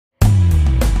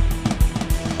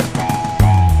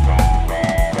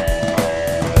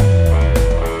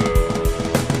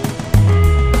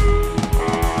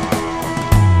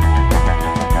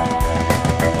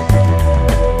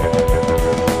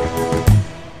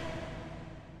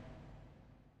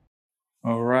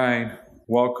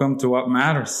Welcome to What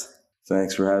Matters.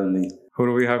 Thanks for having me. Who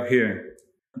do we have here?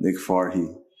 Nick Farhi.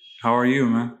 How are you,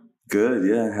 man? Good,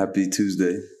 yeah. Happy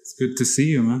Tuesday. It's good to see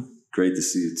you, man. Great to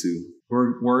see you too.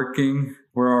 We're working.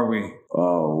 Where are we?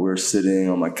 Oh, we're sitting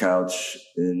on my couch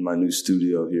in my new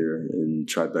studio here in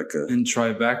Tribeca. In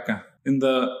Tribeca. In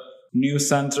the new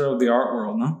center of the art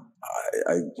world, no?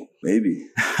 I maybe.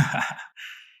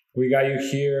 We got you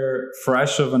here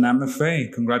fresh of an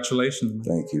MFA. Congratulations, man.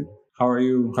 Thank you. How are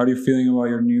you feeling about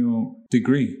your new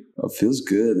degree? It feels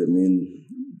good. I mean,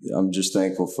 I'm just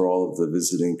thankful for all of the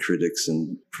visiting critics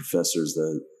and professors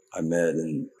that I met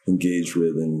and engaged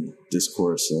with in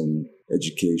discourse and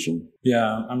education.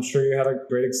 Yeah, I'm sure you had a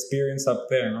great experience up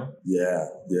there, no? Yeah,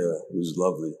 it was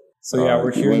lovely. So yeah,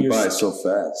 we're here. It went by so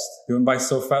fast. It went by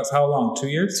so fast. How long? 2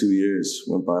 years? 2 years.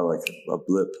 Went by like a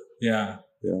blip. Yeah.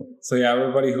 Yeah. So yeah,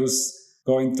 everybody who's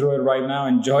going through it right now,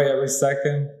 enjoy every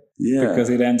second. Yeah. Because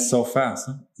it ends so fast.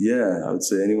 Huh? Yeah. I would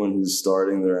say anyone who's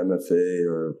starting their MFA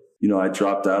or, I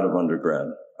dropped out of undergrad.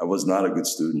 I was not a good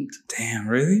student. Damn,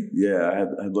 really? Yeah. I had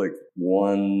like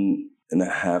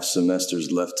 1.5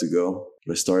 semesters left to go.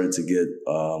 I started to get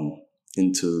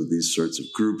into these sorts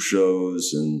of group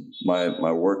shows, and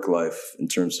my work life in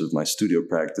terms of my studio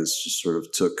practice just sort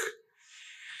of took,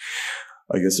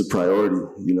 I guess, a priority,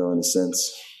 in a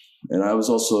sense. And I was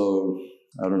also,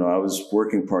 I was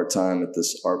working part-time at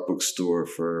this art bookstore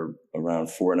for around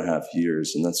 4.5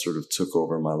 years, and that sort of took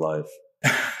over my life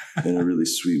in a really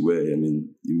sweet way. I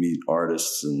mean, you meet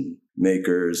artists and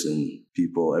makers and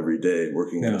people every day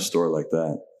working in a store like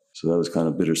that. So that was kind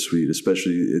of bittersweet,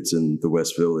 especially it's in the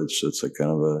West Village. So it's like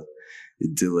kind of a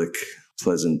idyllic,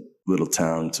 pleasant little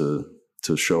town to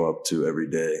show up to every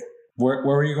day. Where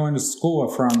were you going to school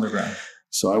for undergrad?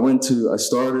 So I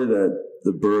started at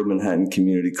the Borough Manhattan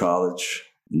Community College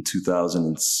in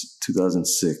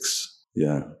 2006.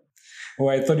 Yeah. Oh,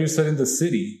 I thought you said in the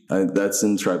city. That's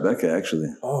in Tribeca,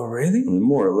 actually. Oh, really? I mean,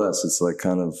 more or less. It's like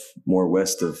kind of more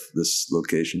west of this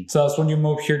location. So that's when you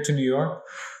moved here to New York?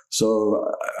 So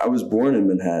I was born in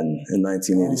Manhattan in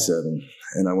 1987,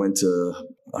 and I went to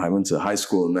high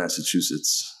school in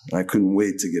Massachusetts. I couldn't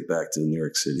wait to get back to New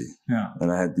York City. Yeah.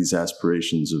 And I had these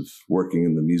aspirations of working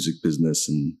in the music business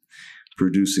and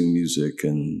producing music.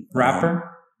 And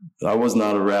rapper? I was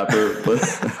not a rapper, but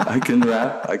I can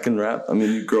rap. I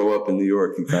mean, you grow up in New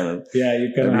York, you kind of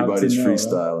everybody's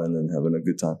freestyling and having a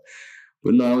good time.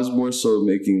 But no, I was more so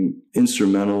making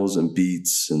instrumentals and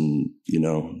beats and,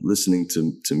 listening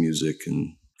to music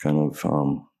and kind of...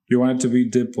 You wanted to be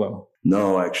Diplo?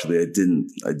 No, actually, I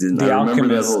didn't. I remember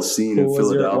that whole scene in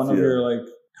Philadelphia. One of your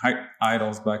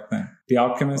idols back then? The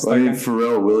Alchemist?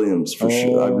 Pharrell Williams, for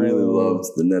sure. I really loved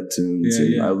the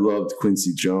Neptunes. I loved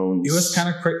Quincy Jones. It was kind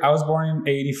of crazy. I was born in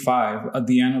 85, at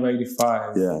the end of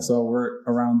 85. Yeah. So we're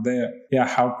around there. Yeah,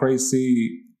 how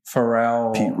crazy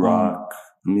Pharrell. Pete Rock.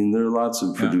 I mean, there are lots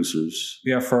of producers.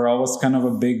 Yeah, Pharrell was kind of a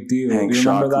big deal. Hank Do you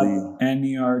remember Shockley. that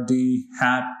NERD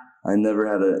hat? I never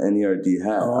had an NERD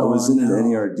hat. I was in an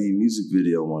NERD music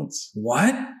video once.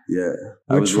 What? Yeah.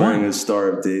 I was wearing a Star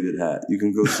of David hat. You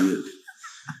can go see it.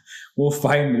 We'll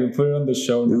find it. We'll put it on the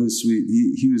show. It was sweet.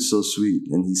 He was so sweet.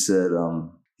 And he said,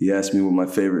 he asked me what my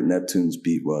favorite Neptunes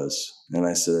beat was. And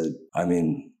I said,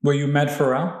 Well, you met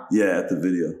Pharrell? Yeah, at the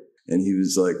video. And he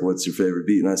was like, what's your favorite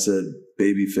beat? And I said,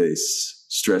 Babyface,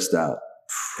 Stressed Out.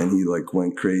 And he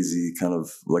went crazy, kind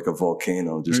of like a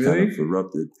volcano, just kind of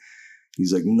erupted.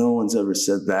 He's like, no one's ever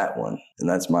said that one. And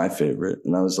that's my favorite.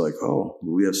 And I was like, oh,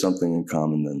 we have something in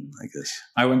common then, I guess.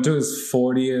 I went to his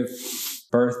 40th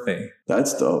birthday.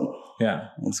 That's dope. Yeah.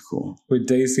 That's cool. With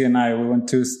Daisy and I, we went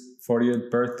to his 40th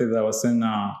birthday that was in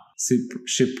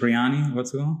Cipriani.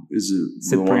 What's it called? Is it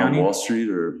the one on Wall Street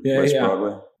or West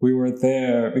Broadway? We were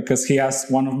there because he has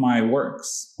one of my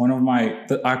works.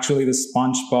 Actually the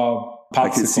SpongeBob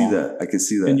popsicle. I can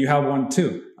see that. And you have one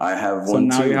too. I have one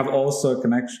too. So now you have also a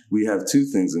connection. We have two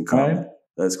things in common. Right?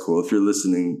 That's cool. If you're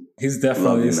listening, he's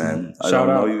definitely listening. Man. I don't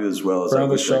know you as well as I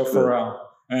the show Pharrell.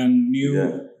 And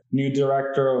new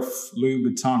director of Louis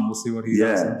Vuitton. We'll see what he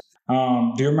does.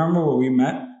 Do you remember where we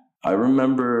met? I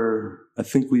remember, I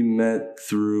think we met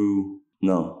through,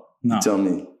 no. Tell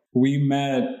me. We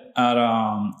met at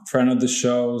friend of the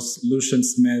show's Lucian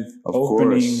Smith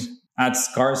opening at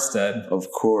Scarstead.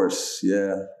 Of course,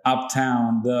 yeah.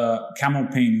 Uptown, the camel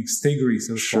painting, Stigries.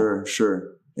 Sure.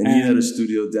 And he had a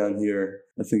studio down here.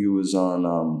 I think it was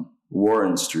on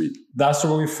Warren Street. That's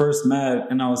where we first met.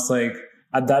 And I was like,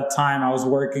 at that time, I was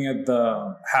working at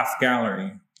the Half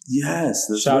Gallery. Yes.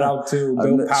 Shout out to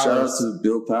Bill Powers. Shout out to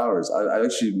Bill Powers. I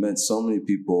actually met so many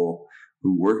people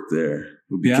who worked there,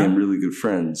 who became really good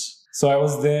friends. So I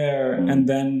was there, and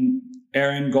then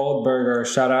Erin Goldberger,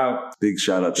 shout out. Big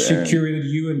shout out to She Erin. curated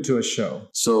you into a show.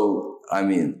 So, I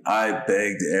mean, I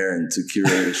begged Erin to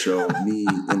curate a show of me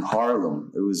in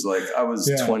Harlem. It was like, I was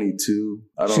 22.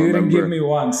 I don't remember. She didn't give me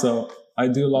one, so I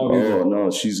do love you. Oh,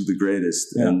 no, she's the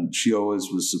greatest. Yeah. And she always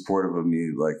was supportive of me,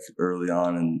 like early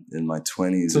on in my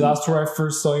 20s. So that's where I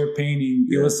first saw your painting.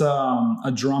 It was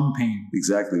a drum painting.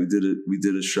 Exactly. We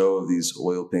did a show of these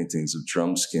oil paintings of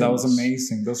drum skins. That was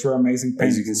amazing. Those were amazing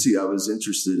paintings. As you can see, I was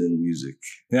interested in music.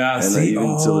 Yeah, and see,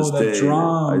 even till this day,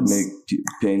 drums. I'd make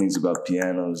paintings about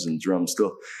pianos and drums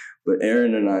still. But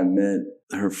Erin and I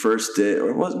met her first day,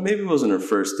 or maybe it wasn't her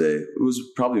first day. It was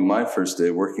probably my first day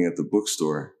working at the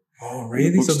bookstore. Oh,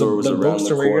 really? So the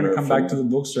bookstore, where you're going to come back to the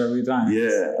bookstore every time?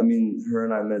 Yeah. I mean, her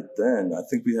and I met then. I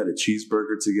think we had a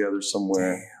cheeseburger together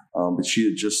somewhere. But she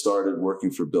had just started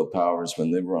working for Bill Powers when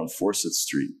they were on Forsyth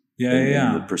Street. In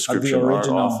the prescription art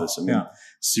office. I mean,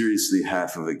 seriously,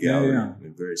 half of a gallery. I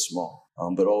mean, very small.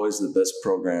 But always the best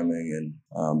programming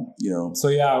and, So,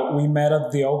 we met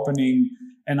at the opening.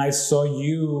 And I saw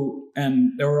you,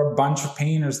 and there were a bunch of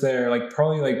painters there, like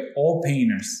probably like all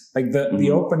painters. Like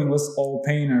the opening was all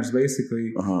painters,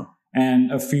 basically,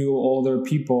 and a few older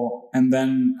people. And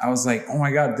then I was like, oh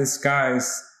my God, these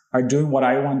guys are doing what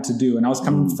I want to do. And I was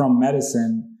coming from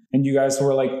medicine, and you guys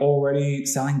were like already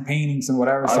selling paintings and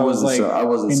whatever. So I was like, I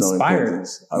wasn't inspired.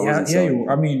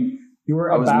 I mean, you were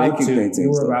about to. Paintings,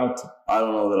 you were about to. I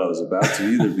don't know that I was about to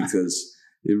either because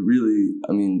it really,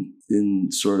 I mean, in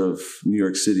sort of New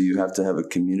York City, you have to have a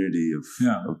community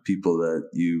of people that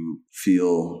you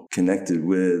feel connected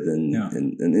with and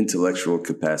an intellectual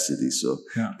capacity. So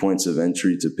points of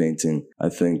entry to painting, I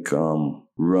think,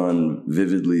 run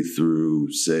vividly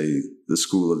through, say, the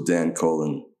school of Dan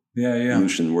Cullen.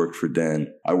 Lucian worked for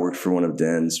Dan. I worked for one of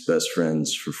Dan's best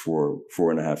friends for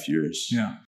 4.5 years.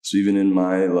 So even in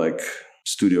my like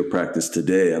studio practice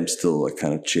today, I'm still like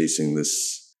kind of chasing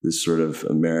this sort of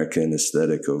American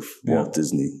aesthetic of Walt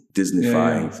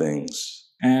Disneyfying things.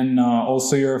 And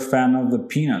also you're a fan of the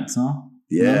Peanuts, huh?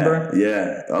 Remember?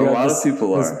 A lot of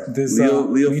people are.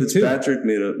 Leo Fitzpatrick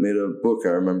made a book. I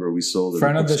remember we sold it.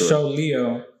 Friend of the show,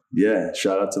 Leo. Yeah,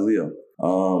 shout out to Leo.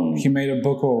 He made a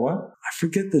book or what? I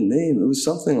forget the name. It was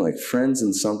something like Friends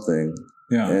and something.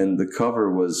 Yeah. And the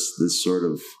cover was this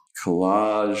sort of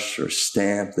collage or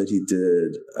stamp that he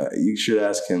did. You should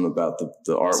ask him about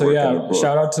the artwork. So in the book.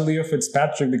 Shout out to Leo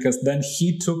Fitzpatrick, because then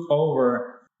he took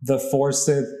over the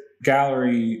Forsyth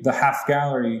gallery, the half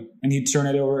gallery, and he turned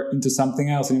it over into something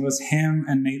else. And it was him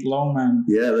and Nate Lohman.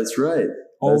 Yeah, that's right.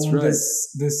 That's right.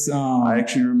 This I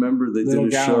actually remember they did a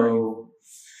gallery. Show.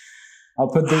 I'll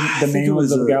put the name of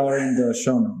the gallery in the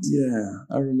show notes.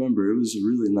 Yeah, I remember. It was a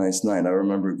really nice night. I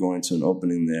remember going to an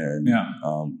opening there. And,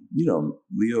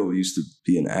 Leo used to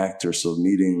be an actor, so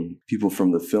meeting people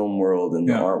from the film world and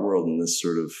the art world in this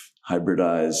sort of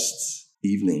hybridized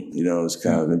evening, it was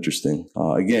kind of interesting.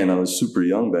 Again, I was super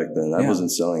young back then. I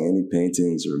wasn't selling any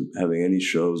paintings or having any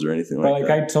shows or anything like that.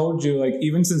 But I told you, like,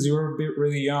 even since you were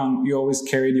really young, you always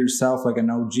carried yourself like an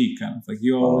OG kind of. Like,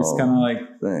 you always kind of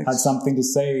like had something to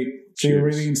say. So you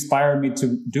really inspired me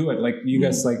to do it. Like, you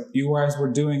guys, you guys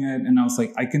were doing it, and I was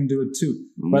like, I can do it too.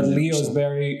 But Leo's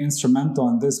very instrumental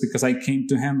in this, because I came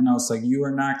to him and I was like, you are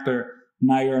an actor.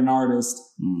 Now you're an artist.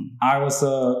 I was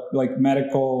a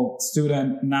medical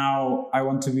student. Now I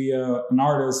want to be an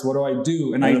artist. What do I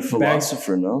do? And I a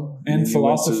philosopher, no? And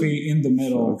philosophy in the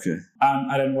middle. Okay.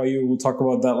 At NYU, we'll talk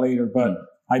about that later. But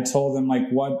I told him, like,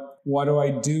 what do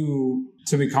I do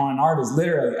to become an artist?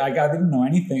 Literally, I didn't know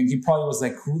anything. He probably was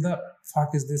like, who the fuck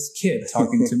is this kid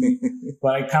talking to me?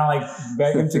 But I kind of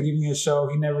begged him to give me a show.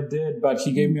 He never did, but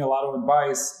he gave me a lot of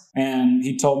advice. And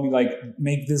he told me,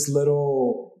 make this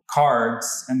little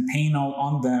cards and paint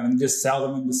on them and just sell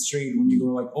them in the street when you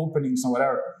go openings or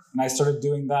whatever. And I started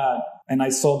doing that, and I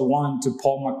sold one to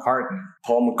Paul McCartney.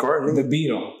 Paul McCartney? The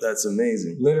Beatle. That's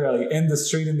amazing. Literally in the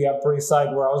street in the Upper East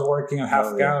Side where I was working at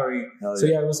Half Gallery. So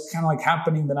it was kind of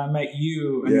happening that I met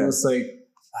you, and it was like,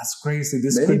 that's crazy.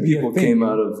 This Many could be people a thing. came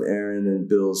out of Aaron and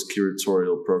Bill's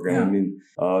curatorial program. I mean,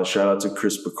 shout out to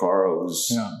Chris Piccaro,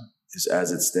 who's is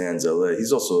As It Stands LA.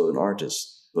 He's also an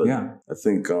artist, but I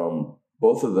think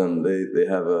both of them, they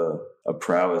have a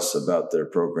prowess about their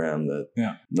program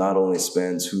that not only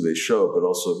spans who they show, but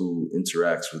also who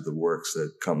interacts with the works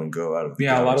that come and go out of the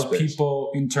a lot of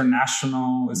people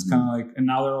international. It's kind of like, and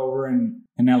now they're over in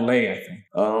LA, I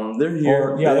think. They're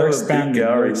here. They're expanding. Big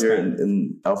gallery here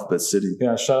in Alphabet City.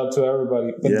 Yeah, shout out to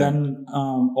everybody. But then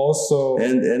also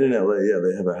and in LA,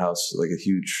 they have a house, like a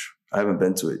huge. I haven't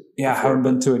been to it. Yeah, I haven't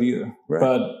been to it either. Right.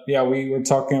 But we were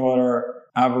talking about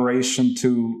aberration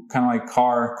to kind of like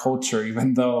car culture,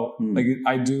 even though like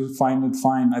I do find it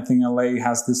fine. I think LA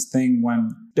has this thing when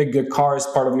like the car is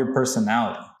part of your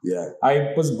personality. Yeah.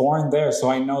 I was born there, so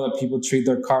I know that people treat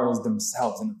their car as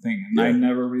themselves in a thing. And I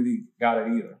never really got it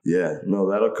either. Yeah.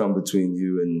 No, that'll come between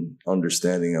you and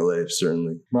understanding LA,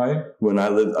 certainly. Right? When I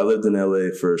lived in LA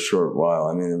for a short while.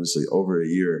 I mean, it was like over a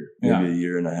year, maybe a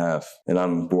year and a half. And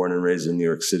I'm born and raised in New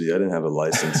York City. I didn't have a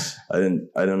license. I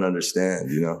don't understand,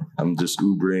 you know. I'm just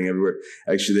Ubering everywhere.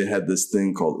 Actually, they had this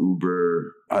thing called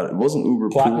Uber. It wasn't Uber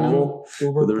Platinum,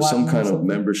 but there was some kind of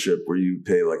membership where you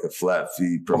pay like a flat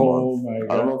fee per month. My God.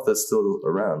 I don't know if that's still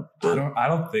around. I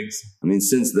don't think so. I mean,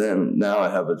 since then, now I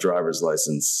have a driver's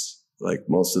license. Like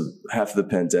half of the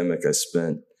pandemic I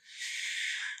spent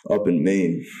up in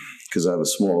Maine because I have a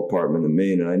small apartment in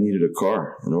Maine and I needed a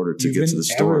car in order to get to the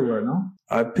store. Everywhere, no?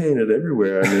 I painted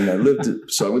everywhere. I mean, I lived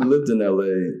in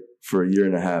LA for a year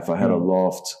and a half. I had a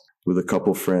loft with a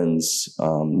couple friends.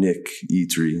 Nick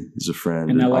Eatery is a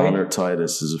friend. And Honor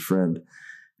Titus is a friend.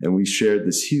 And we shared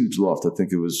this huge loft. I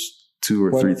think it was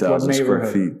 2,000 or 3,000 square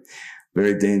feet.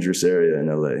 Very dangerous area in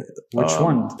LA. Which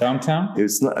one? Downtown?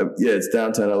 It's not. Yeah, it's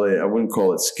downtown LA. I wouldn't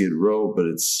call it Skid Row, but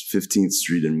it's 15th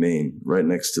Street in Maine, right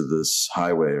next to this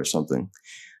highway or something.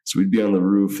 So we'd be on the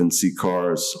roof and see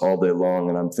cars all day long.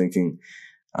 And I'm thinking,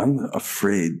 I'm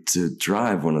afraid to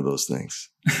drive one of those things.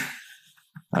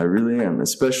 I really am,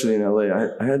 especially in LA.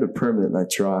 I had a permit and I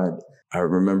tried. I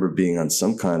remember being on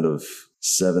some kind of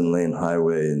 7-lane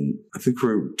highway, and I think we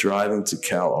were driving to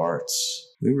Cal Arts.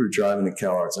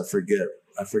 I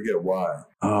forget why.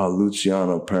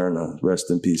 Luciano Perna,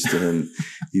 rest in peace to him.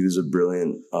 He was a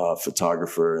brilliant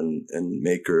photographer and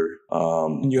maker.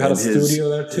 And you had a studio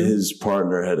there too? His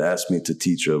partner had asked me to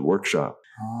teach a workshop.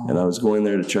 And I was going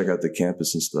there to check out the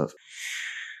campus and stuff.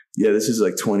 Yeah, this is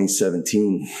like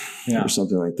 2017 or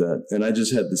something like that. And I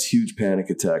just had this huge panic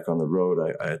attack on the road.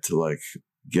 I had to like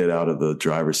get out of the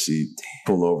driver's seat,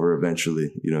 pull over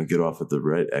eventually, get off at the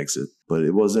right exit. But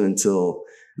it wasn't until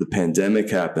the pandemic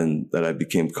happened that I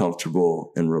became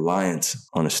comfortable and reliant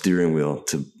on a steering wheel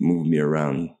to move me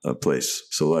around a place.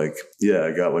 So I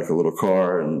got like a little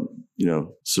car and,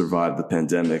 survived the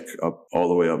pandemic up all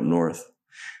the way up north.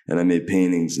 And I made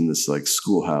paintings in this like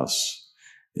schoolhouse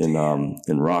in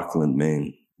Rockland,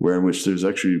 Maine, in which there's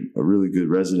actually a really good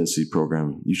residency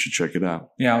program. You should check it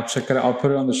out. Yeah, I'll check it out. I'll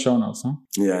put it on the show notes, huh?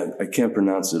 Yeah, I can't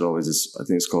pronounce it always. I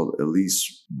think it's called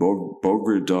Elise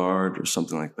Beauregard or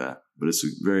something like that. But it's a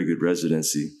very good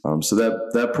residency. So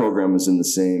that program is in the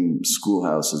same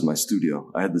schoolhouse as my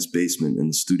studio. I had this basement in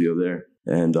the studio there.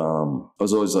 And I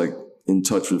was always like in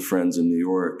touch with friends in New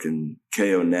York, and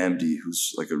K.O. Namdi,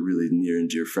 who's like a really near and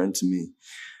dear friend to me.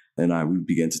 And we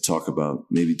began to talk about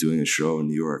maybe doing a show in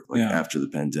New York, after the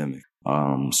pandemic.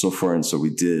 So we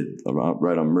did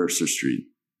right on Mercer Street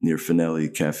near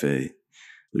Finelli Cafe.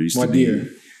 There used to be. What year?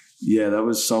 Yeah, that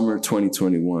was summer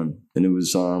 2021, and it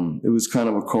was kind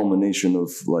of a culmination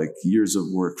of like years of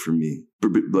work for me,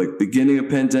 like beginning of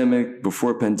pandemic,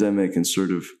 before pandemic, and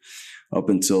sort of up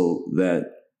until that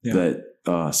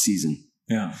season.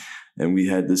 Yeah. And we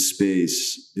had this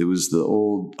space. It was the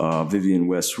old Vivienne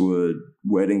Westwood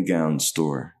wedding gown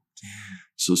store.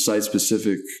 So site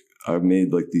specific, I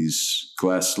made like these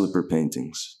glass slipper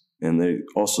paintings. And they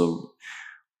also,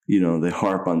 they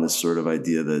harp on this sort of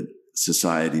idea that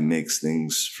society makes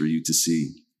things for you to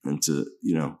see and to,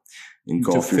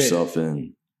 engulf yourself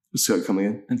in. What's that coming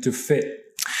in? And to fit.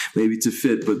 Maybe to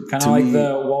fit, but kind of like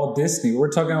the Walt Disney. We were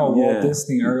talking about Walt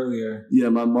Disney earlier. Yeah,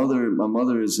 my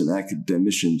mother is an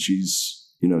academician.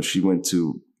 She went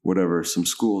to some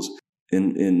schools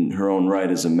in her own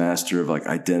right as a master of like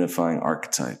identifying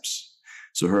archetypes.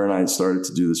 So her and I started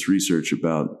to do this research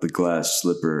about the glass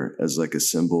slipper as like a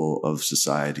symbol of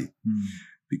society,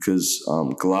 because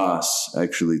glass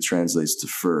actually translates to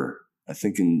fur. I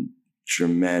think in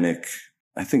Germanic.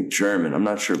 I think German. I'm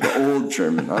not sure, but old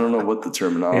German. I don't know what the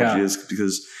terminology is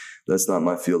because that's not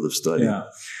my field of study. Yeah.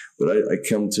 But I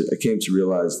came to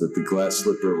realize that the glass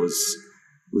slipper was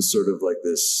sort of like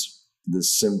this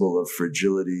symbol of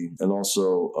fragility and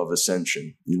also of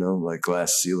ascension. Like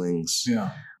glass ceilings.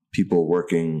 Yeah. People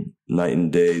working night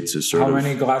and day to sort of. How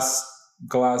many glass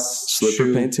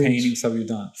slipper paintings have you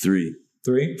done? 3.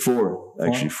 3? 4,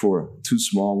 actually 4. 2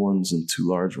 small ones and 2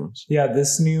 large ones. Yeah,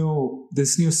 this new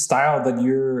style that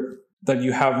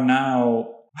you have now,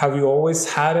 have you always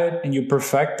had it and you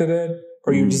perfected it,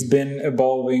 or you've just been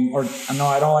evolving? Or no,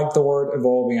 I don't like the word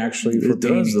evolving actually. It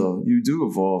does though. You do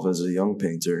evolve as a young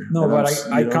painter. No, but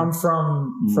I come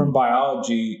from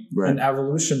biology, and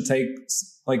evolution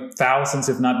takes like thousands,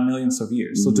 if not millions, of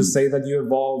years. So to say that you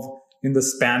evolve in the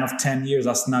span of 10 years,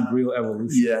 that's not real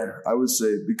evolution. Yeah, I would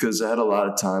say, because I had a lot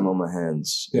of time on my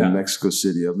hands Yeah. in Mexico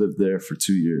City. I've lived there for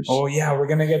 2 years. Oh yeah, we're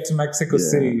gonna get to Mexico Yeah.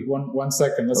 City. One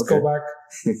second. Let's Okay. go back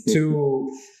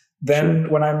to then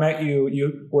Sure. when I met you.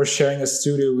 You were sharing a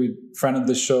studio with friend of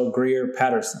the show, Greer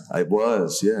Patterson. I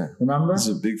was, yeah. Remember? He's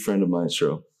a big friend of my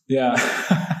show. Yeah.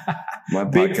 My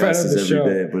Big fan podcast of is the every show.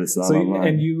 day, but it's not So online.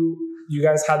 and you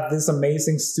guys had this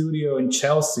amazing studio in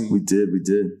Chelsea. We did.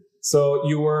 So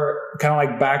you were kind of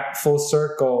like back full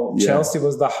circle. Yeah. Chelsea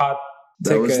was the hot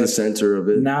That was ticket. the center of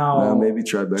it. Now maybe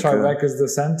Tribeca. Tribeca is the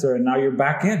center, and now you're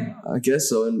back in. I guess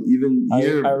so. And even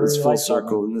here, I really it's full like that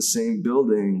circle in the same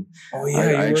building. Oh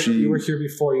yeah, you were here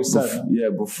before. You said. Huh? Yeah,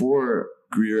 before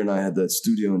Greer and I had that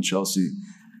studio in Chelsea,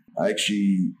 I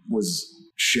actually was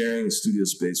sharing a studio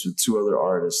space with 2 other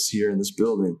artists here in this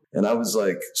building. And I was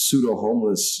like pseudo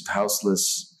homeless,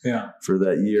 houseless for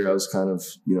that year. I was kind of,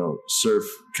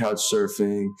 couch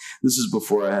surfing. This is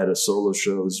before I had a solo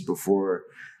show. This is before,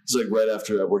 it's like right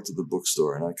after I worked at the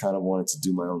bookstore, and I kind of wanted to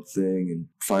do my own thing and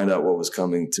find out what was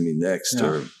coming to me next,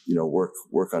 or,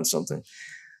 work on something.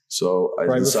 So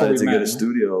I decided to get a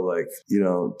studio,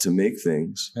 to make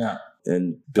things. Yeah.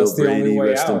 And Bill Brady,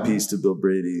 rest in out, peace to Bill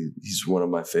Brady. He's one of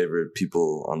my favorite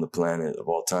people on the planet of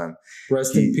all time.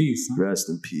 Rest in peace. Huh? Rest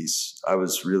in peace. I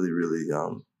was really, really,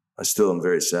 I still am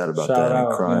very sad about Shout that. out,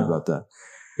 I'm crying about that.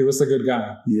 He was a good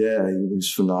guy. Yeah, he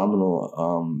was phenomenal.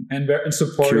 And very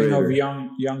supporting of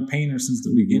young painters since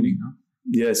the beginning. Huh?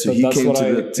 Yeah, so he came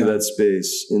to that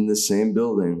space in the same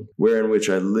building in which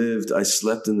I lived. I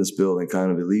slept in this building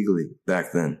kind of illegally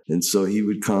back then. And so he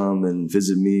would come and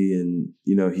visit me, and,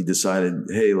 he decided,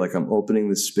 hey, I'm opening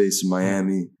this space in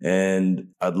Miami, and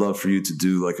I'd love for you to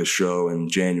do a show in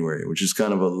January, which is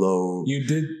kind of a low. You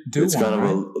did do it's one, kind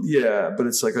right? of yeah, but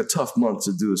it's a tough month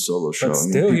to do a solo show. But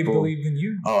still, he believed in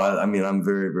you. Oh, I'm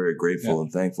very, very grateful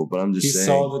and thankful, but I'm just saying. He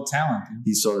saw the talent.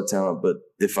 He saw the talent, but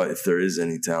if there is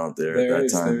any talent there at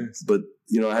that time. But,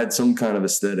 I had some kind of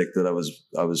aesthetic that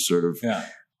I was sort of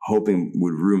hoping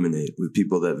would ruminate with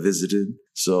people that visited.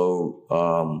 So,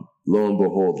 lo and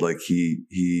behold,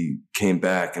 he came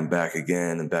back and back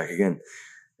again and back again.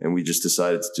 And we just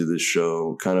decided to do this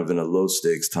show kind of in a low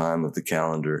stakes time of the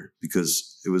calendar,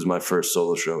 because it was my first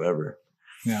solo show ever.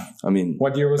 Yeah.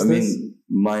 What year was this?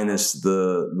 Minus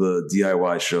the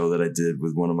DIY show that I did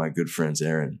with one of my good friends,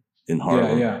 Aaron, in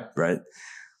Harlem. Yeah. Right.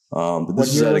 But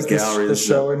this is at a gallery. The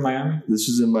show in Miami? This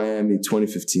was in Miami,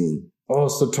 2015. Oh,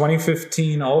 so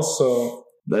 2015 also.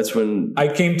 That's when I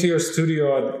came to your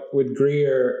studio with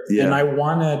Greer, and I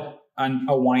wanted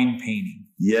a wine painting.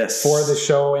 Yes. For the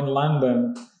show in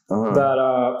London.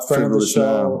 That friend of the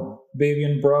show,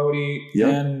 Vivian Brody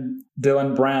and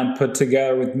Dylan Brandt put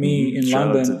together with me in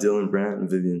London. Shout out to Dylan Brandt and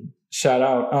Vivian. Shout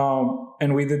out.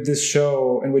 And we did this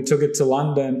show, and we took it to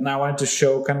London, and I wanted to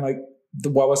show kind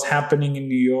of what was happening in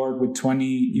New York with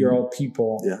 20-year-old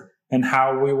people. Yeah. And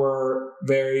how we were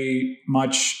very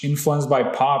much influenced by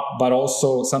pop, but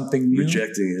also something new.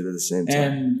 Rejecting it at the same time.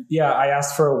 And I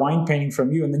asked for a wine painting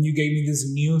from you, and then you gave me this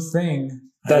new thing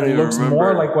that looks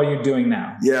more like what you're doing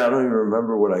now. Yeah, I don't even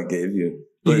remember what I gave you.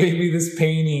 You gave me this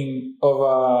painting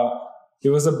of it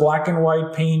was a black and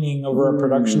white painting over a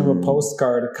production of a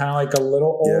postcard, kind of like a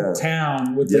little old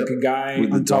town with a guy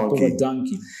on top of a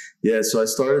donkey. Yeah, so I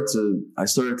started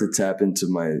to tap into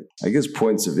my,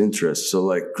 points of interest. So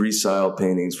Grisile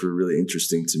paintings were really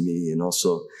interesting to me. And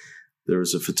also there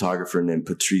was a photographer named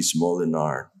Patrice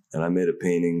Molinar, and I made a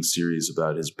painting series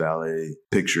about his ballet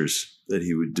pictures that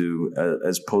he would do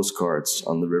as postcards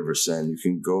on the River Seine. You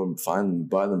can go and find them and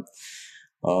buy them.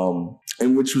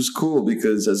 And which was cool,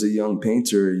 because as a young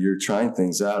painter, you're trying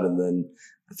things out. And then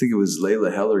I think it was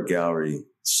Layla Heller Gallery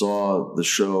saw the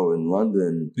show in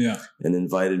London and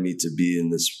invited me to be in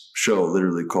this show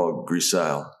literally called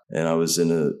Grisile. And I was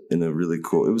in a really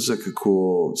cool, it was a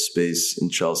cool space in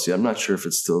Chelsea. I'm not sure if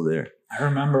it's still there. I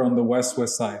remember on the west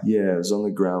side. Yeah, it was on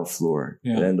the ground floor.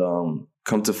 Yeah. And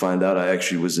come to find out, I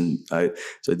actually was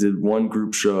so I did one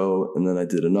group show, and then I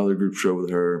did another group show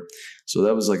with her. So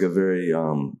that was a very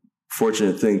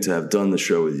fortunate thing to have done the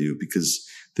show with you, because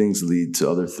things lead to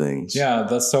other things. Yeah,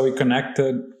 that's how we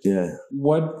connected. Yeah.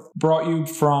 What brought you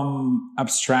from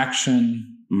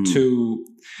abstraction to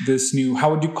this new, how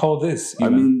would you call this?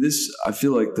 Even? I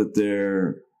feel like that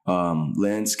they're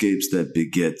landscapes that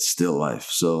beget still life.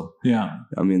 So,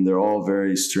 they're all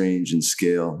very strange in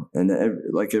scale. And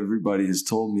everybody has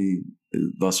told me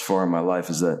thus far in my life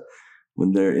is that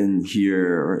when they're in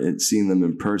here or seeing them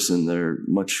in person, they're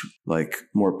much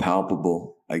more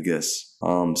palpable, I guess.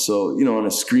 So, on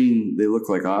a screen, they look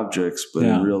like objects, but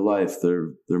in real life,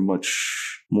 they're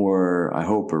much more, I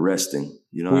hope, arresting.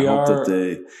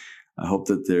 I hope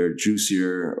that they're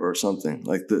juicier or something.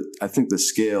 Like I think the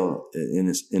scale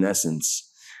in essence,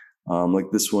 like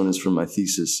this one is from my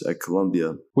thesis at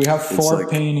Columbia. We have four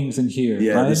paintings in here.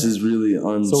 Yeah, right? this is really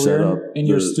unset so we're up. In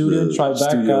your studio, Tribeca,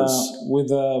 studios.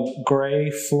 with a gray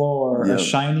floor, a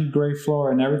shiny gray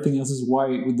floor, and everything else is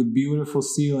white with the beautiful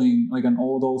ceiling, like an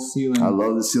old ceiling. I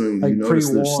love the ceiling. Like you notice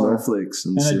there's snowflakes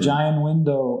and a giant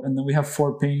window, and then we have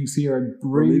four paintings here. A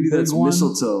really maybe that's big one.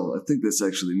 mistletoe. I think that's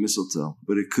actually mistletoe,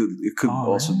 but it could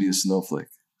also be a snowflake.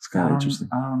 It's kind of interesting.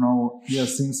 I don't know. Yeah, it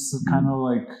seems kind of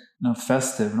like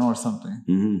festive, or something.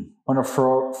 Mm-hmm. On a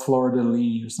fleur de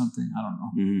lis or something. I don't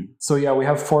know. Mm-hmm. So yeah, we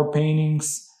have four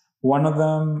paintings. One of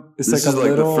them is this like is a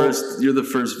little. The first. You're the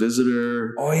first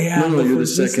visitor. Oh yeah. No, you're the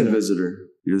second visitor.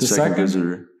 You're the second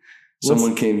visitor.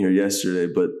 Someone came here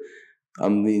yesterday, but I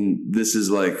mean, this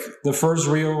is like the first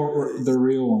the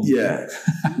real one. Yeah,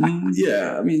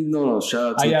 yeah. I mean, no.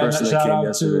 Shout out to the person that came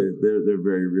yesterday. They're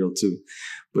very real too.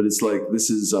 But it's like this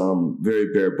is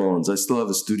very bare bones. I still have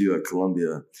a studio at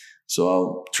Columbia, so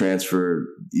I'll transfer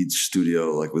each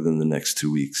studio like within the next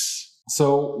 2 weeks.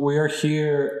 So we are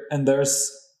here, and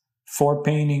there's four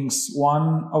paintings.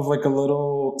 One of like a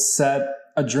little set,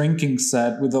 a drinking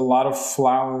set with a lot of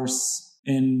flowers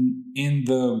in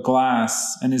the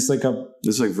glass, and it's like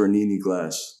Vernini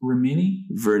glass. Rimini?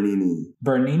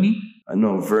 Bernini? I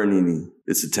know Vernini.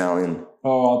 It's Italian.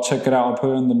 Oh, I'll check it out. I'll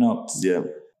put it in the notes. Yeah.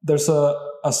 There's a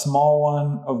small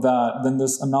one of that. Then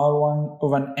there's another one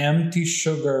of an empty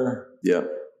sugar. Yeah.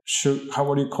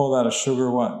 What do you call that? A sugar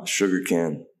what? Sugar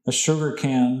can. A sugar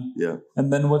can. Yeah.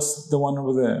 And then what's the one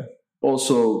over there?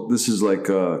 Also, this is like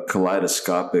a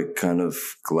kaleidoscopic kind of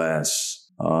glass.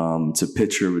 It's a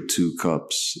pitcher with 2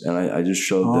 cups, and I just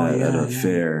showed that at a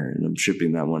fair, and I'm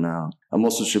shipping that one out. I'm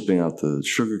also shipping out the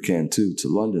sugar can too to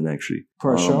London, actually.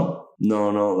 For a show?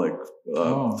 No, like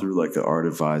through like an art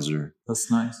advisor. That's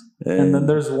nice. And then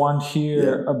there's one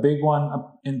here, a big one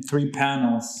in 3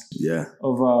 panels. Yeah.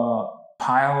 Of a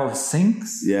pile of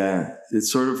sinks. Yeah,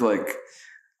 it's sort of like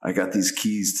I got these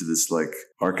keys to this like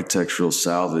architectural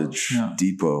salvage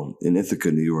depot in Ithaca,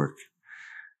 New York.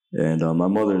 And my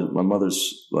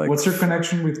mother's like... What's your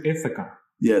connection with Ithaca?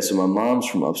 Yeah, so my mom's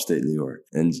from upstate New York.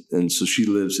 And so she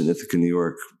lives in Ithaca, New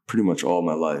York pretty much all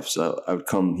my life. So I would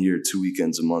come here 2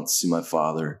 weekends a month to see my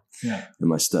father and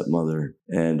my stepmother.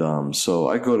 And so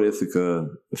I go to Ithaca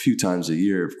a few times a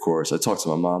year, of course. I talk to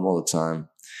my mom all the time.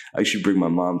 I actually bring my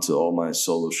mom to all my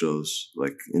solo shows,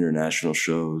 like international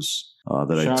shows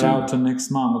that I do. Shout out to Nick's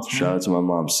mom. Shout out to my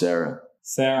mom, Sarah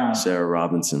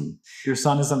Robinson. Your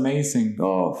son is amazing.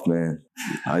 Oh man,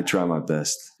 I try my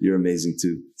best. You're amazing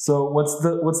too. So what's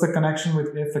the connection with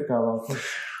Ithaca?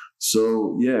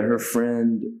 So yeah, her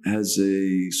friend has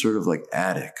a sort of like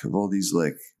attic of all these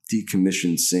like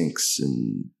decommissioned sinks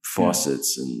and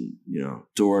faucets and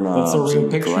doorknobs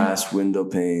and glass window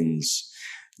panes.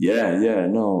 Yeah.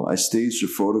 No, I staged a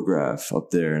photograph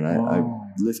up there, and I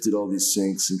lifted all these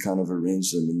sinks and kind of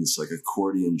arranged them in this like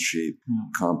accordion shape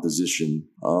composition.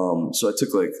 So I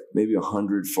took like maybe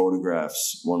 100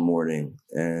 photographs one morning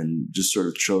and just sort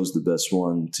of chose the best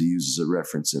one to use as a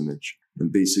reference image.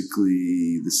 And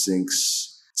basically the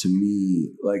sinks, to me,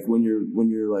 like when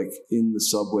you're like in the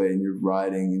subway and you're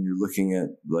riding and you're looking at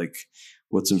like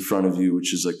what's in front of you,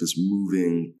 which is like this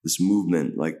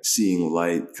movement, like seeing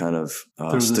light kind of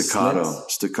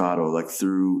staccato, like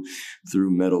through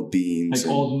metal beams.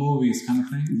 Like old movies kind of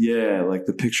thing? Yeah, like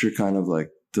the picture kind of like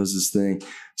does this thing.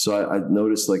 So I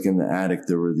noticed like in the attic,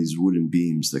 there were these wooden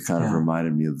beams that kind of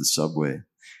reminded me of the subway.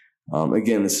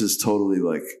 Again, this is totally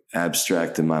like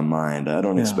abstract in my mind. I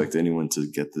don't expect anyone to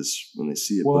get this when they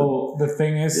see it. Well, the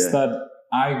thing is that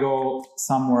I go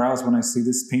somewhere else when I see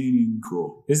this painting.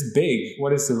 Cool. It's big.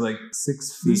 What is it, like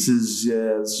 6 feet? This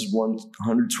is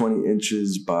 120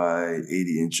 inches by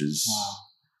 80 inches. Wow.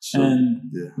 So,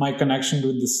 my connection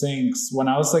with the sinks, when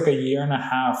I was like a year and a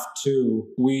half too,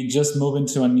 we just moved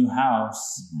into a new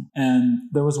house, and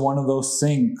there was one of those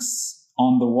sinks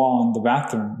on the wall in the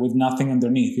bathroom with nothing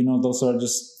underneath. Those are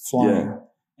just flying. Yeah.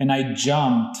 And I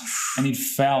jumped and it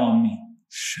fell on me.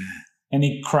 Shit. And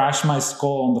it crashed my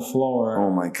skull on the floor. Oh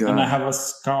my God. And I have a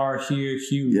scar here,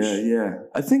 huge. Yeah.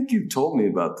 I think you told me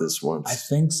about this once. I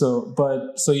think so.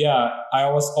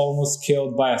 I was almost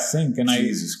killed by a sink, and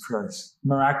Jesus Christ.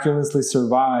 Miraculously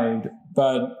survived.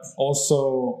 But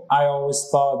also, I always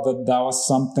thought that was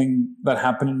something that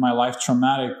happened in my life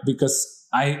traumatic, because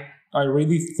I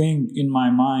really think in my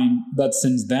mind that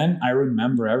since then, I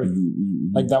remember everything.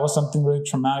 Mm-hmm. Like that was something really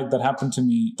traumatic that happened to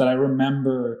me, that I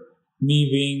remember me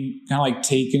being kind of like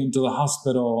taken into the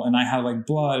hospital, and I had like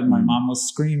blood, and my mom was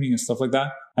screaming and stuff like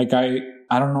that. Like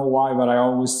I don't know why, but I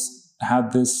always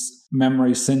had this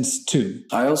memory since too.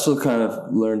 I also kind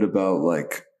of learned about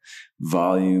like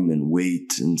volume and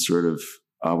weight and sort of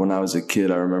when I was a kid,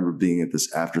 I remember being at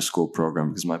this after school program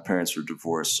because my parents were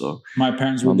divorced. So my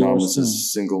parents were mom divorced was a too.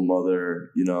 single mother,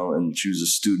 you know, and she was a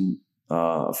student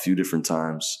a few different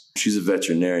times. She's a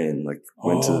veterinarian. Like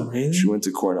Really? She went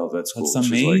to Cornell Vet School. That's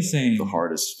amazing. Which is like the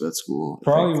hardest vet school.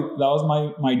 Probably that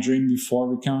was my dream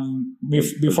before becoming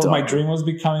before my dream was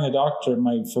becoming a doctor.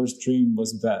 My first dream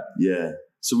was vet. Yeah.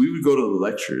 So we would go to the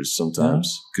lectures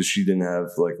sometimes because she didn't have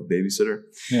like a babysitter.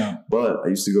 Yeah. But I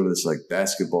used to go to this like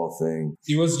basketball thing.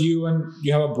 It was you and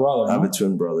you have a brother. I have a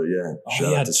twin brother. Yeah.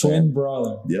 Oh, yeah, twin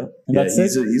brother. Yeah. And that's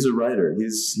he's a writer.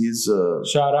 He's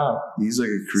shout out. He's like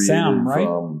a creative Sam, right?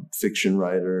 Fiction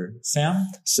writer. Sam.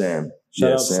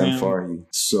 Shout out Sam Farhi.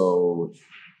 So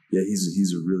yeah,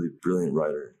 he's a really brilliant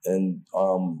writer, and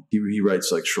he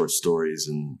writes like short stories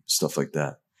and stuff like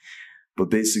that. But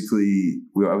basically,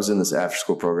 I was in this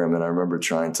after-school program, and I remember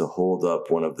trying to hold up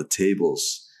one of the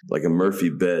tables, like a Murphy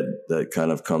bed that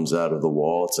kind of comes out of the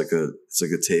wall. It's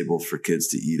like a table for kids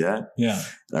to eat at. Yeah.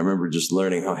 And I remember just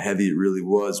learning how heavy it really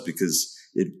was because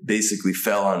it basically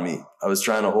fell on me. I was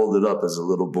trying to hold it up as a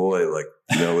little boy, like,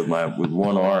 you know, with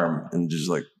one arm and just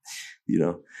like, you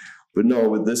know. But no,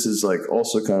 with this is like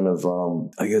also kind of,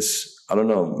 I guess, I don't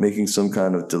know, making some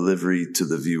kind of delivery to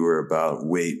the viewer about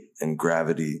weight and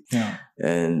gravity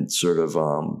and sort of,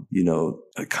 you know,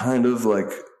 kind of like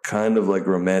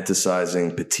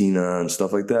romanticizing patina and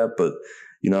stuff like that. But,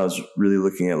 you know, I was really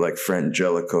looking at like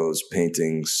Frangelico's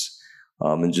paintings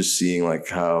and just seeing like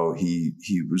how he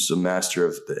was a master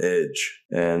of the edge.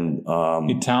 And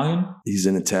Italian? He's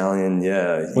an Italian,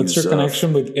 yeah. What's your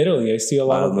connection with Italy? I see a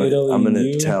lot of Italy. I'm an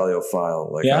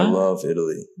Italiophile. Like I love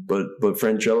Italy. But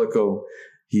Frangelico,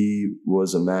 he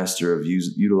was a master of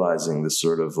utilizing this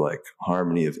sort of like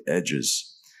harmony of edges.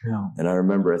 Yeah. And I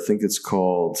remember, I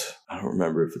don't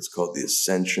remember if it's called The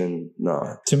Ascension.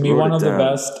 No. To me, one of the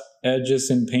best edges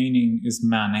in painting is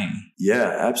Manet.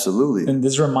 Yeah, absolutely. And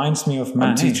this reminds me of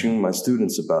Manet. I'm teaching my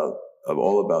students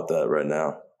all about that right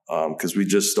now. Because I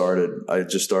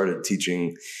just started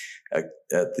teaching at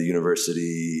the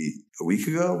university a week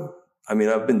ago. I mean,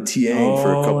 I've been TAing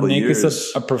for a couple of years. Nick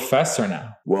is a professor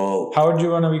now. Well, how would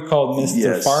you want to be called,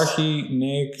 Mr. Farhi,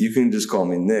 Nick? You can just call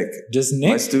me Nick. Just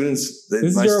Nick? My students, this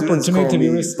is your opportunity to be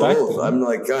respected. Both. I'm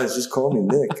like, guys, just call me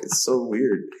Nick. It's so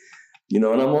weird. You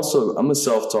know, and I'm a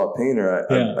self-taught painter.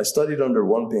 I studied under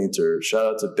one painter. Shout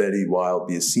out to Betty Wild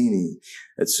Biasini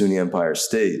at SUNY Empire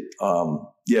State.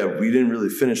 We didn't really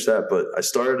finish that, but I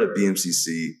started at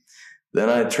BMCC. Then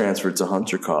I transferred to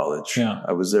Hunter College. Yeah.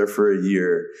 I was there for a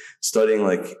year studying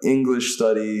like English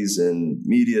studies and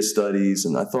media studies.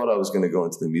 And I thought I was going to go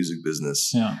into the music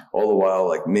business. Yeah. All the while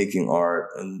like making art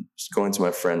and just going to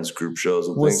my friends' group shows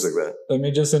and things like that. Let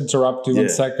me just interrupt you 1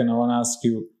 second. I want to ask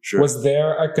you, was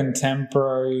there a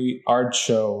contemporary art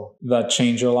show that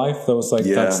changed your life? That was like,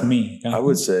 that's me. I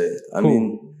would say.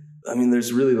 I mean,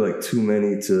 there's really like too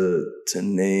many to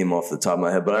name off the top of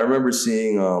my head. But I remember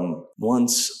seeing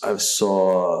once I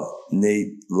saw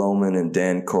Nate Lohman and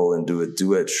Dan Colin do a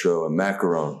duet show at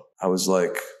Macaron. I was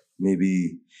like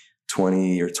maybe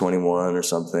 20 or 21 or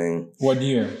something. What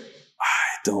year?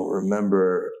 I don't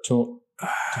remember.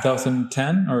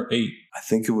 2010 or 8? I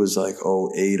think it was like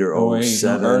 08 or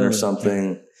 07 or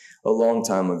something. A long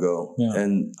time ago. Yeah.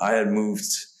 And I had moved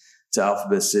to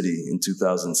Alphabet City in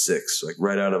 2006, like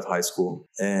right out of high school.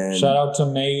 And shout out to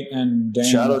Nate and Dan.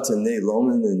 Shout out to Nate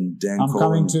Lohman and Dan Cohen. I'm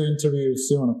coming to interview you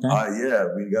soon, okay? Yeah,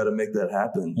 we got to make that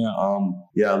happen.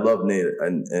 Yeah. I love Nate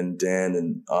and Dan.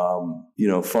 And, you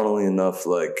know, funnily enough,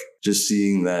 like just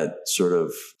seeing that sort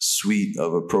of suite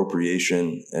of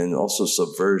appropriation and also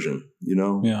subversion, you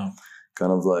know? Yeah.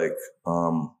 Kind of like,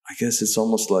 I guess it's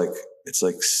almost like, it's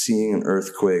like seeing an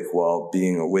earthquake while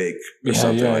being awake or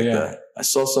something like that. I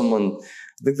saw someone,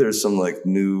 I think there's some like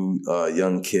new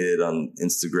young kid on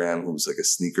Instagram who's like a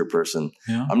sneaker person.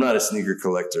 Yeah. I'm not a sneaker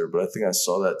collector, but I think I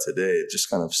saw that today. It just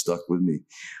kind of stuck with me.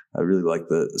 I really like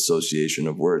the association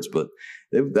of words, but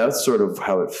that's sort of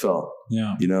how it felt.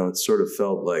 Yeah. You know, it sort of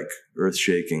felt like earth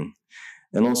shaking.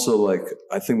 And also, like,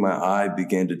 I think my eye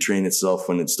began to train itself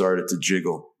when it started to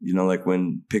jiggle. You know, like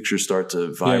when pictures start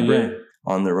to vibrate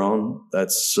on their own.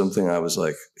 That's something I was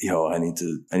like, yo, I need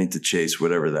to chase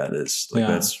whatever that is. Like,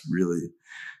 that's really,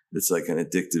 it's like an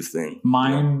addictive thing.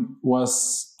 Mine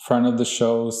was friend of the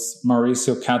shows,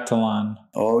 Mauricio Catalan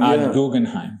at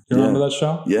Guggenheim. You remember that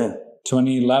show? Yeah.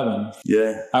 2011.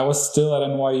 Yeah. I was still at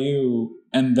NYU.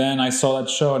 And then I saw that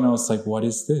show and I was like, what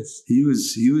is this? He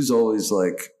was always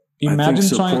like Imagine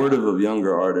supportive of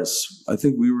younger artists. I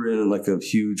think we were in like a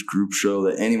huge group show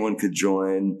that anyone could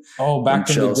join. Oh, back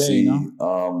in Chelsea, the day,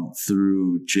 no?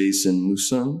 Through Jason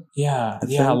Musan. Yeah,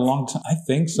 a long time. I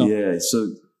think so. Yeah, so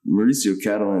Mauricio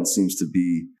Catalan seems to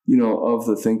be, of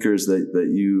the thinkers that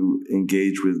you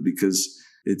engage with, because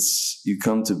you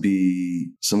come to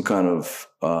be some kind of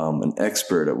an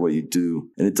expert at what you do.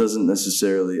 And it doesn't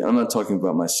necessarily, I'm not talking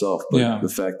about myself, but the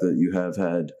fact that you have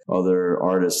had other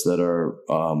artists that are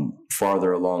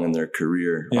farther along in their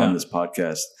career on this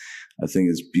podcast, I think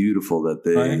it's beautiful that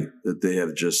they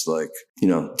have just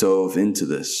dove into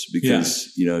this,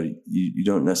 because, you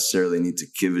don't necessarily need to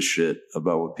give a shit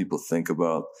about what people think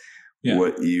about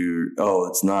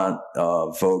it's not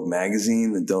Vogue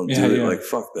magazine, then don't do it. Like,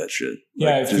 fuck that shit.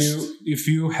 Yeah, if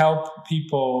you help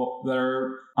people that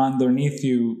are underneath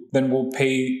you, then we'll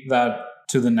pay that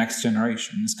to the next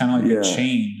generation. It's kind of like a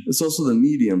chain. It's also the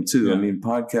medium too. Yeah. I mean,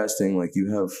 podcasting, like,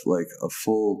 you have like a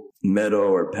full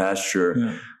meadow or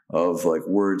pasture of like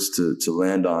words to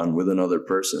land on with another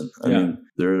person. I mean,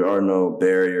 there are no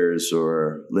barriers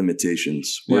or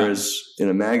limitations. Whereas in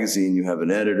a magazine, you have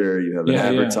an editor, you have an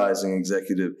advertising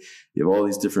executive, you have all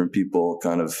these different people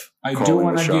kind of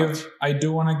calling the shots. I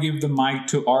do want to give the mic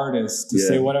to artists to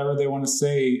say whatever they want to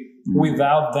say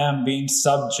without them being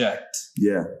subject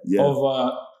of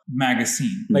a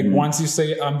magazine. Like, once you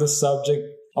say I'm the subject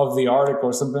of the article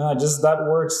or something like that, just that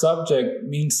word subject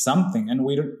means something, and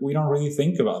we don't really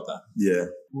think about that.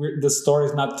 The story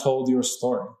is not told your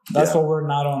story. That's why we're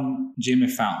not on Jimmy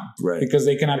Fallon, right? Because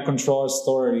they cannot control a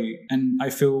story, and I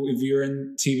feel if you're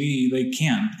in TV, they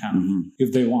can kind of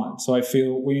if they want. So I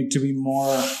feel we need to be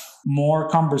more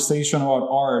conversation about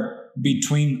art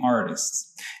between artists.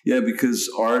 Yeah, because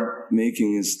art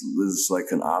making is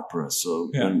like an opera. So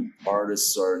when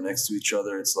artists are next to each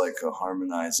other, it's like a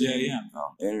harmonizing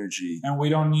energy. And we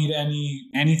don't need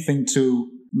anything to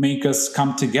make us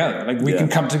come together. Like, we can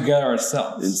come together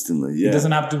ourselves instantly. Yeah, it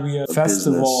doesn't have to be a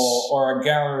festival business or a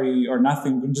gallery or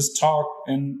nothing. We can just talk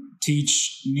and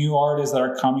teach new artists that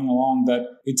are coming along that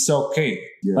it's okay.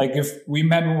 Like, if we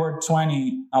met when we were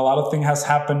 20, a lot of things has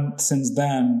happened since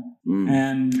then.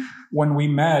 And when we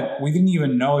met, we didn't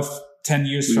even know if 10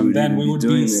 years from then we would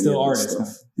be still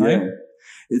artists. Right?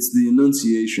 It's The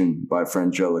Annunciation by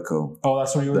Frangelico. Oh,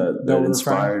 that's what that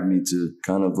inspired me to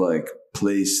kind of like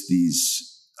place these,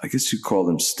 I guess you call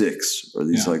them sticks, or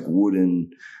these like wooden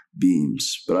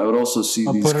beams. But I would also see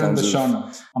these put it kinds in the show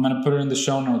notes. I'm going to put it in the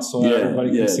show notes so that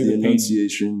everybody can see the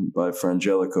Annunciation by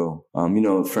Frangelico.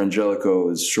 Frangelico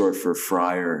is short for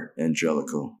Friar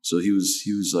Angelico. So he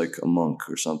was like a monk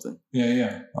or something.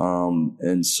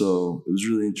 And so it was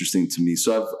really interesting to me.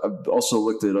 So I've also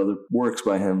looked at other works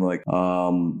by him, like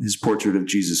his portrait of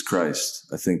Jesus Christ,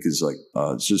 I think is like,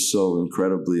 it's just so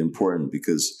incredibly important,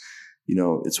 because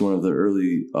it's one of the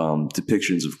early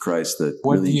depictions of Christ that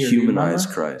really humanized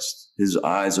Christ. His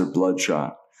eyes are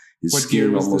bloodshot. His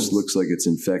skin almost looks like it's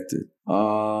infected.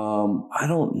 I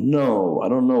don't know. I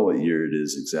don't know what year it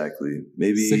is exactly.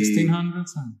 Maybe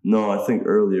 1600s? No, I think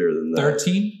earlier than that.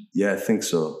 13? Yeah, I think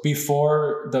so.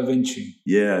 Before Da Vinci?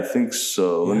 Yeah, I think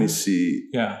so. Let me see.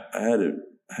 Yeah. I had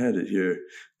it here.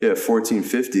 Yeah,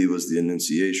 1450 was the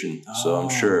Annunciation. So I'm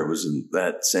sure it was in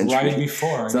that century. Right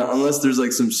before. Unless there's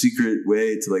like some secret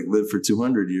way to like live for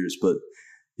 200 years. But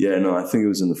yeah, no, I think it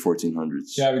was in the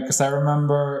 1400s. Yeah, because I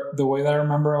remember, the way that I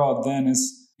remember about then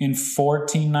is in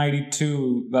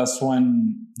 1492, that's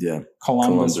when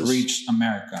Columbus reached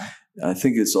America. I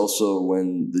think it's also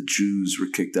when the Jews were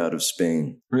kicked out of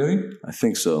Spain. Really? I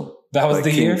think so. That was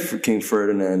the year? King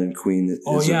Ferdinand and Queen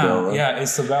Isabella. Yeah,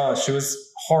 Isabella. She was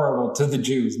horrible to the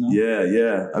Jews, no?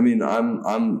 Yeah. I mean,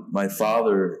 my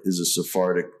father is a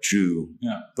Sephardic Jew,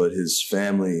 but his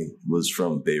family was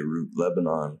from Beirut,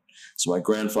 Lebanon. So my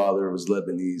grandfather was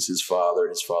Lebanese, his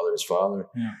father.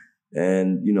 Yeah.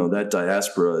 And, that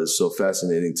diaspora is so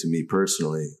fascinating to me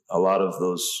personally. A lot of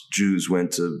those Jews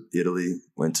went to Italy,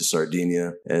 went to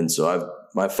Sardinia. And so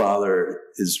my father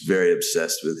is very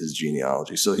obsessed with his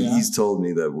genealogy. So he's told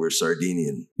me that we're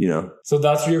Sardinian, So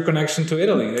that's your connection to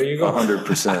Italy. There you go.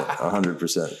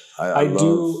 100%.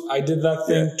 I did that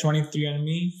thing,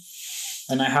 23andMe.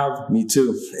 And I have... Me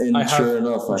too. And sure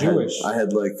enough, Jewish. I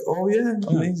had like,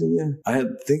 amazing, yeah.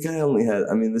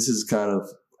 This is kind of...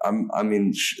 I'm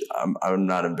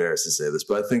not embarrassed to say this,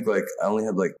 but I think like I only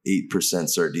had like 8%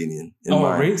 Sardinian.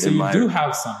 Really? So you do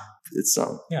have some. It's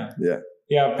some. Yeah. Yeah.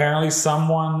 Yeah. Apparently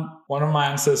one of my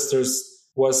ancestors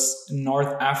was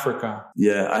North Africa.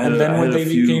 Yeah. I had a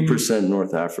few percent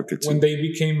North Africa too. When they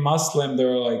became Muslim, they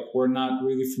were like, we're not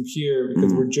really from here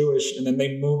because we're Jewish. And then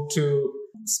they moved to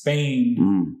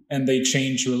Spain and they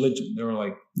changed religion. They were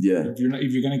like, if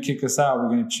you're going to kick us out, we're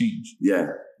going to change.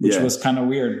 Which was kind of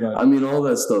weird. But I mean, all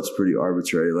that stuff's pretty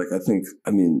arbitrary. Like,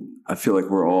 I feel like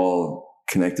we're all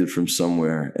connected from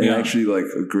somewhere. And actually, like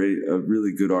a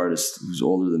really good artist who's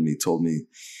older than me told me,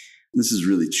 this is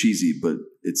really cheesy, but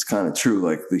it's kind of true.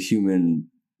 Like the human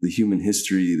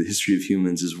history, the history of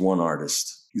humans is one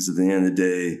artist. Because at the end of the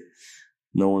day,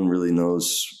 no one really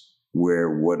knows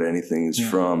what anything is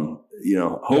from. You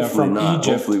know, hopefully not.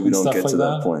 Egypt, hopefully we don't get to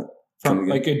that point. From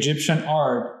like Egyptian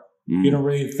art, you don't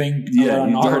really think about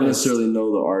an artist. You don't necessarily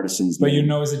know the artisan's name. But you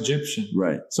know it's Egyptian.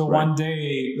 Right. So one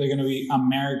day they're going to be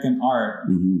American art,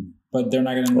 but they're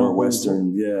not going to know. Or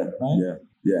Western, right?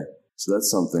 Yeah. So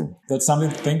that's something. That's something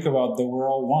to think about, that we're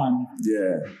all one.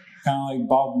 Yeah. Kind of like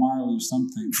Bob Marley or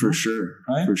something. For sure.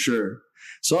 Right? For sure.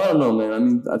 So I don't know, man. I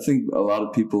mean, I think a lot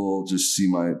of people just see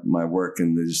my work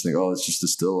and they just think, oh, it's just a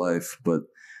still life. But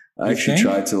I actually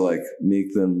try to like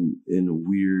make them in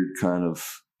weird kind of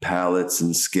palettes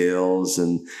and scales.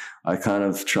 And I kind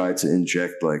of try to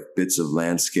inject like bits of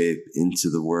landscape into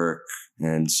the work.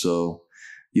 And so,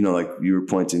 you know, like you were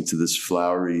pointing to this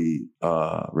flowery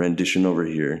rendition over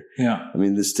here. Yeah. I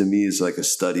mean, this to me is like a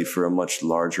study for a much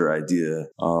larger idea.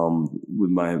 With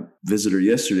my visitor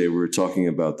yesterday, we were talking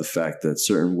about the fact that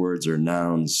certain words are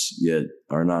nouns yet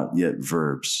are not yet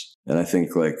verbs. And I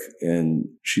think and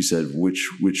she said, which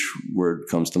word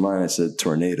comes to mind? I said,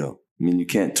 tornado. I mean, you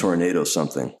can't tornado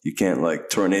something. You can't like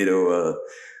tornado a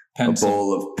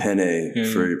bowl of penne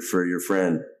for your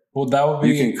friend. Well, that would be.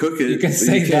 You can cook it, you can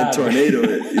say you can't that. tornado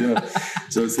it. You know,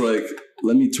 so it's like,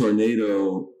 let me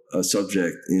tornado a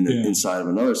subject inside of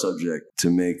another subject to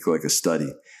make like a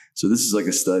study. So this is like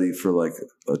a study for like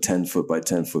a 10 foot by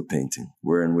 10 foot painting,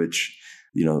 in which,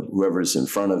 you know, whoever's in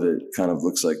front of it kind of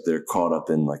looks like they're caught up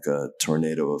in like a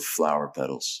tornado of flower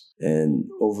petals. And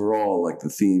overall, like the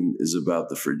theme is about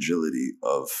the fragility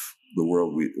of the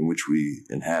world in which we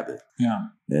inhabit. Yeah.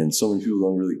 And so many people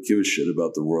don't really give a shit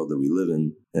about the world that we live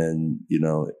in. And, you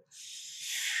know,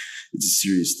 it's a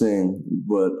serious thing.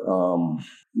 But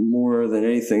more than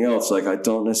anything else, like I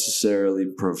don't necessarily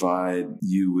provide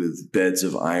you with beds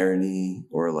of irony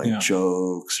or like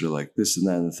jokes or like this and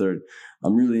that and the third.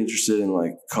 I'm really interested in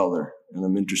like color, and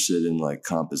I'm interested in like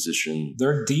composition.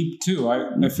 They're deep too.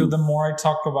 I feel the more I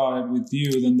talk about it with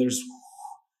you, then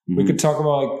we could talk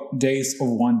about like days of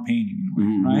one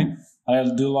painting, right? I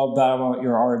do love that about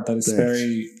your art, that it's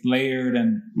very layered.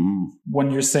 And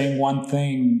when you're saying one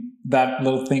thing, that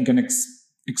little thing can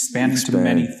expand into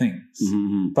many things.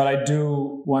 But I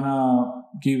do want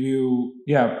to give you,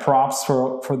 props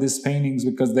for these paintings,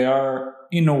 because they are,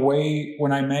 in a way,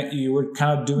 when I met you were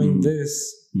kind of doing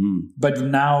this, but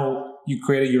now you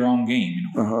created your own game.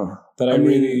 You know? That I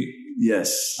really...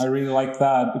 Yes, I really like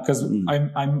that, because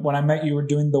I'm when I met you, were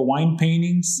doing the wine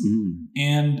paintings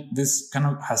and this kind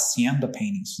of hacienda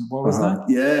paintings. What was that?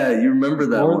 Yeah, you remember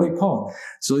that? What were they called?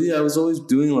 So I was always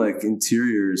doing like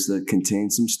interiors that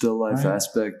contained some still life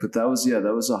aspect, but that was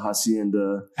a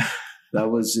hacienda. That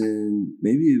was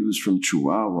maybe it was from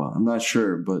Chihuahua. I'm not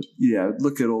sure, but I'd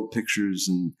look at old pictures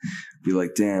and be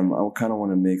like, damn, I kind of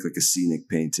want to make like a scenic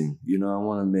painting. You know, I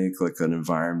want to make like an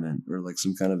environment or like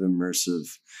some kind of immersive.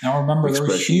 Now remember, they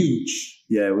were huge.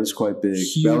 Yeah, it was quite big.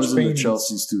 Huge that was in paintings. the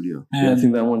Chelsea studio. I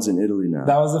think that one's in Italy now.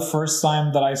 That was the first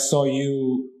time that I saw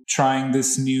you trying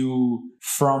this new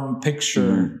from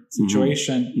picture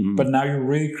situation. But now you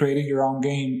really created your own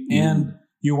game and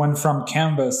you went from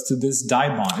canvas to this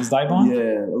dye bond. Is dye bond?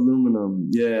 Yeah, aluminum.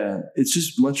 Yeah. It's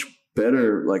just much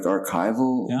better, like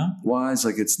archival wise.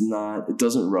 Like it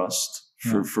doesn't rust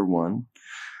for one.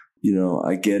 You know,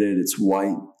 I get it. It's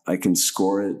white. I can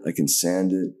score it. I can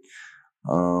sand it.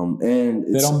 And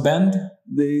they don't bend?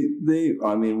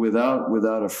 I mean,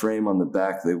 without a frame on the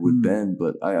back, they would bend,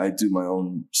 but I do my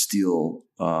own steel,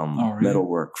 metal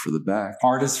work for the back.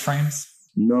 Artist frames?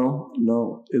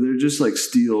 No. They're just like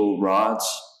steel rods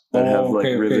that have like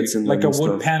rivets in them. Like a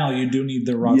wood panel, you do need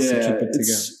the rods to keep it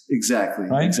together. Exactly.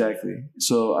 Right? Exactly.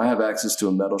 So I have access to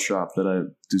a metal shop that I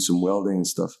do some welding and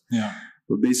stuff. Yeah.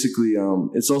 But basically,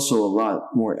 it's also a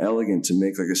lot more elegant to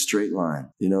make like a straight line,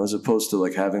 you know, as opposed to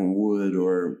like having wood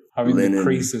or having linen. The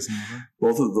creases.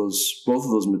 Both of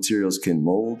those materials can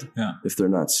mold if they're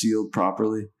not sealed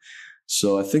properly.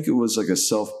 So I think it was like a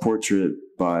self-portrait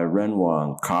by Renoir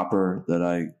on copper that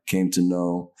I came to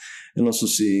know, and also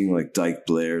seeing like Dyke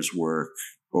Blair's work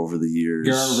over the years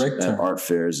at art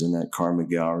fairs and at Karma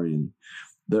Gallery, and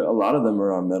a lot of them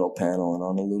are on metal panel and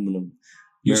on aluminum.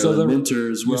 You saw the Minter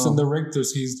as well. You saw the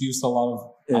Richters. He's used a lot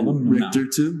of and aluminum Richter now.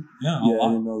 too. Yeah, I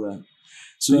didn't know that.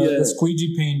 So the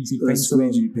squeegee paintings he paints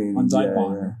on Dye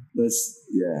Bond.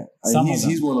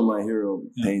 He's one of my hero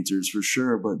painters for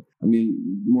sure. But I mean,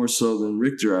 more so than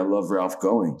Richter, I love Ralph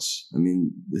Goings. I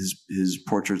mean, his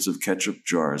portraits of ketchup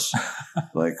jars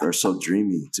are so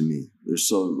dreamy to me. They're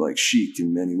so chic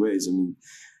in many ways. I mean,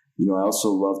 I also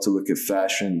love to look at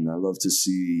fashion. I love to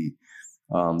see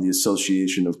the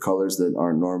association of colors that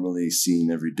aren't normally seen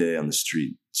every day on the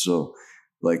street. So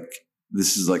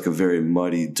this is a very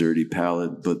muddy, dirty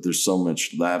palette, but there's so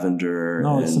much lavender.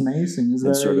 No, it's amazing. It's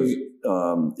very sort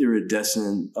of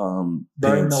iridescent.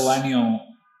 Very millennial.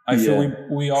 I feel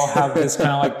we all have this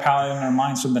kind of palette in our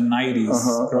minds from the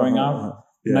 90s growing up.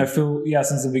 Yeah. And I feel,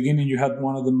 since the beginning, you had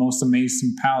one of the most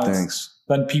amazing palettes. Thanks.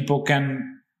 Then people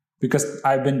can, because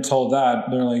I've been told that,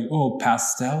 they're like, oh,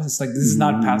 pastel? It's this is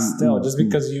not pastel. Just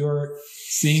because you're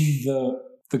seeing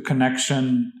the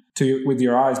connection with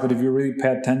your eyes, but if you really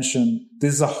pay attention,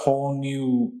 this is a whole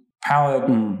new palette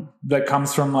that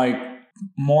comes from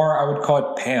more, I would call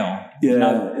it pale.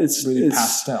 Yeah, it's really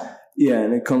pastel. Yeah,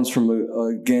 and it comes from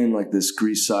again this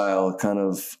Grisile kind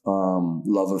of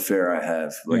love affair I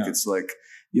have. It's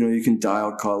you can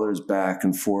dial colors back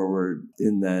and forward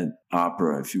in that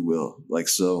opera, if you will.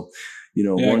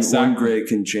 One gray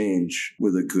can change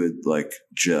with a good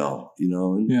gel,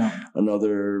 and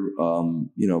another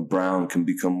brown can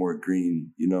become more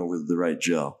green, with the right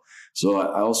gel. So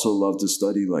I also love to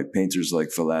study painters like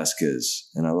Velázquez,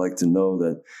 and I like to know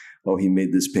that he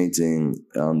made this painting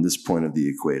on this point of the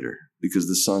equator because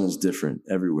the sun is different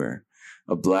everywhere.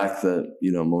 A black that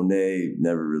Monet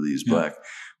never really used black.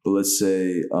 But let's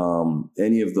say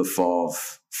any of the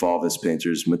Fauvist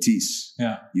painters, Matisse,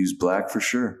 used black for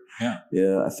sure.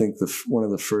 Yeah. I think one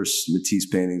of the first Matisse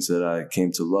paintings that I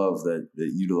came to love that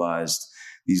utilized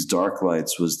these dark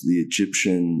lights was the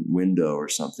Egyptian window or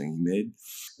something he made.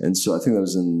 And so I think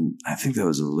that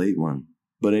was a late one.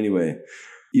 But anyway,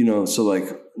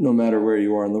 so no matter where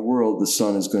you are in the world, the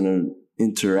sun is going to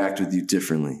interact with you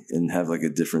differently and have a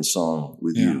different song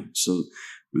with you. So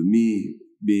with me,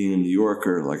 being a New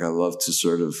Yorker, I love to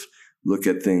sort of look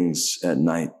at things at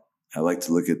night. I like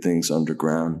to look at things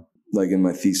underground. In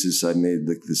my thesis, I made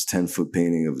this 10-foot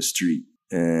painting of a street.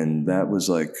 And that was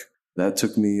that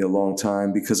took me a long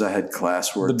time because I had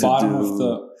classwork to do. The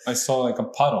bottom I saw a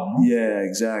puddle. No? Yeah,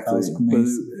 exactly. That was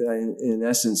amazing. But in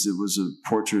essence, it was a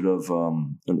portrait of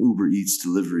an Uber Eats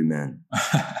delivery man.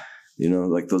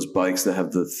 Those bikes that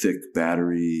have the thick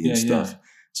battery and stuff. Yeah.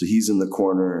 So he's in the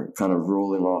corner kind of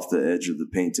rolling off the edge of the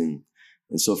painting.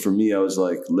 And so for me, I was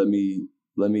let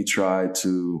me try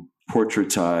to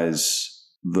portraitize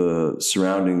the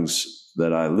surroundings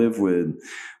that I live with,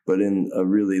 but in a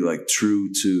really true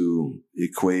to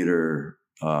equator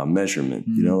measurement.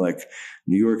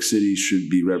 New York City should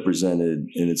be represented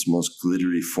in its most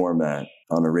glittery format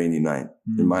on a rainy night,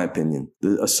 in my opinion.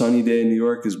 A sunny day in New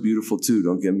York is beautiful too,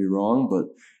 don't get me wrong, but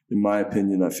in my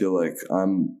opinion, I feel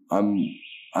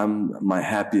I'm my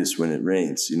happiest when it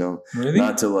rains, Really?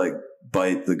 Not to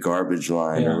bite the garbage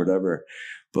line or whatever,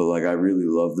 but I really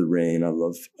love the rain. I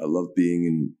love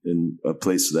being in a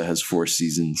place that has 4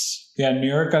 seasons. Yeah, New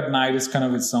York at night is kind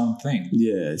of its own thing.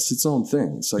 Yeah, it's its own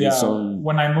thing. It's its own.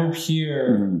 When I moved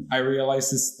here, I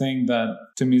realized this thing that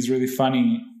to me is really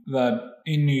funny, that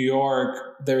in New York,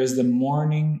 there is the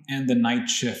morning and the night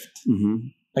shift.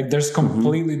 There's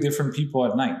completely different people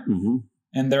at night.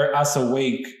 And they're as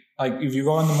awake. If you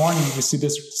go in the morning, you see the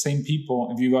same people.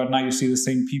 If you go at night, you see the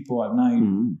same people at night.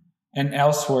 And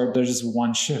elsewhere, there's just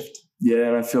one shift. Yeah,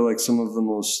 and I feel some of the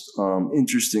most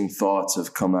interesting thoughts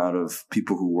have come out of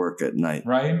people who work at night.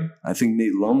 Right. I think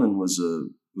Nate Loman was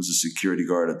a security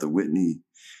guard at the Whitney.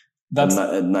 That's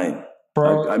at night.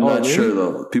 I'm not sure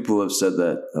though. People have said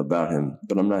that about him,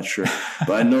 but I'm not sure.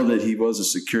 But I know that he was a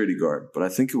security guard, but I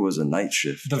think it was a night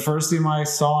shift. The first time I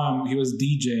saw him, he was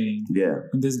DJing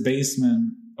in this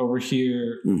basement over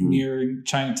here near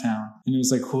Chinatown. And it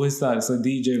was who is that? It's a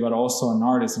DJ, but also an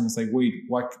artist. And it's wait,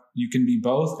 what? You can be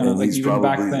both? Kind of he's even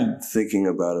back then. Thinking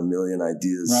about a million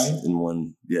ideas in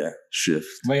one shift.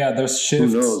 But there's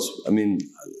shifts. Who knows? I mean,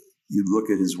 you look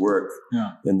at his work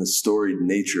and the storied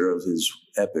nature of his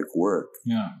epic work.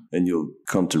 And you'll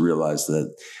come to realize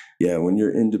that, when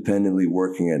you're independently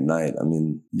working at night, I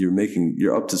mean,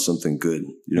 you're up to something good.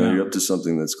 You're up to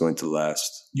something that's going to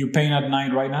last. You paint at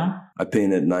night right now? I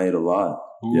paint at night a lot.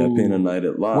 Ooh. Yeah, I paint at night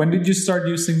a lot. When did you start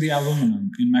using the aluminum?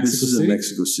 In Mexico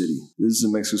City? This is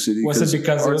in Mexico City. Was it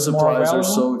because it was art more supplies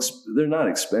available? are they're not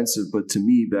expensive, but to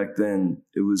me back then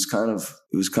it was kind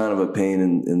of a pain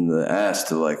in the ass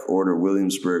to like order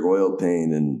Williamsburg oil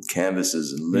paint and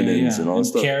canvases and linens and all that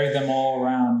stuff. Carry them all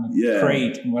around,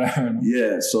 crate and whatever.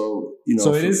 Yeah, so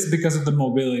So it is because of the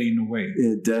mobility in a way.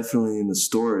 Yeah, definitely in the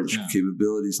storage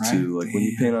capabilities too. Like when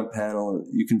you paint on panel,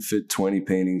 you can fit 20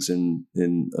 paintings in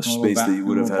a space that you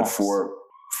would have had four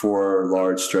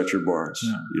large stretcher bars.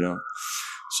 You know.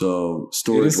 So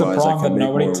storage. It is a problem that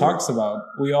nobody talks about.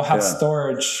 We all have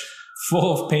storage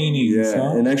full of paintings.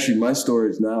 Yeah, and actually my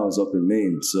storage now is up in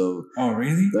Maine. So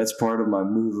really? That's part of my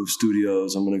move of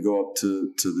studios. I'm going to go up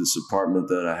to this apartment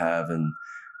that I have and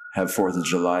have 4th of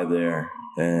July there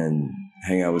and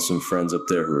hang out with some friends up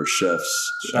there who are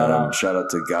chefs. Shout out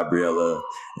to Gabriella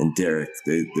and Derek.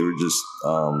 They were just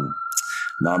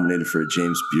nominated for a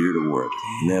James Beard Award.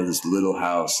 And they have this little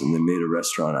house and they made a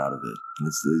restaurant out of it.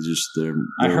 And they're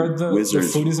I heard the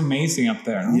food is amazing up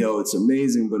there. No? Yo, it's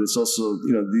amazing, but it's also,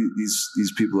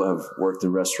 these people have worked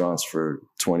in restaurants for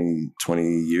 20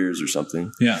 years or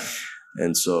something. Yeah.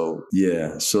 And so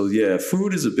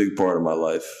food is a big part of my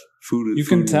life. You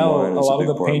can tell a lot of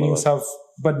the paintings have,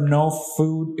 but no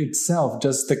food itself,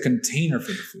 just the container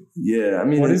for the food. Yeah, I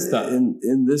mean, what is that?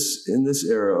 In this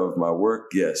era of my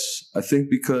work? Yes, I think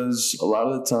because a lot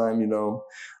of the time,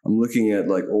 I'm looking at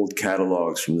like old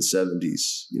catalogs from the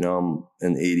 70s,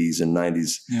 and 80s and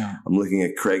 90s. Yeah, I'm looking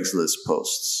at Craigslist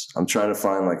posts. I'm trying to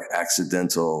find like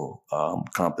accidental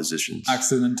compositions,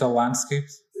 accidental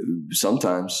landscapes.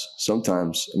 Sometimes.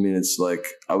 I mean, it's like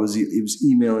it was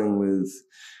emailing with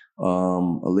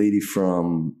a lady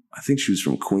from, I think she was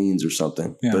from Queens or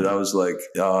something. Yeah. But I was like,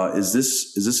 is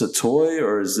this a toy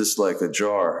or is this like a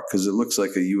jar? Because it looks like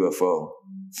a UFO.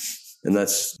 And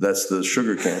that's the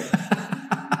sugar cane.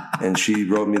 And she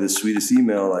wrote me the sweetest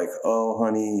email like, oh,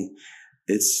 honey,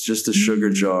 it's just a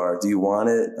sugar jar. Do you want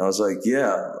it? I was like,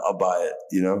 yeah, I'll buy it,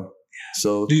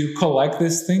 So do you collect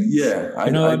this thing? Yeah.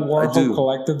 I know that Warhol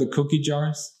collected the cookie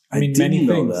jars? I mean, didn't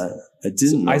know things. That. I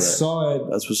didn't know I that. saw it.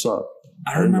 That's what's up.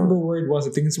 I don't remember where it was.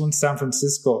 I think it's in San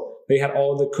Francisco. They had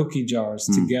all the cookie jars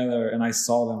together and I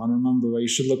saw them. I don't remember, but you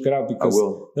should look it up because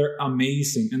they're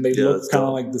amazing and they look kind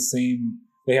of like the same.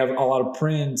 They have a lot of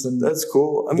prints and that's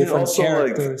cool. I mean, also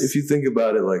characters. Like if you think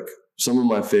about it, like some of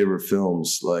my favorite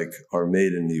films like are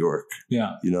made in New York.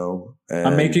 Yeah. And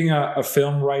I'm making a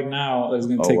film right now that's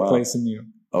going to take place in New York.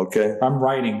 Okay. I'm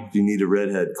writing. If you need a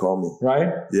redhead, call me.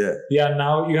 Right? Yeah. Yeah,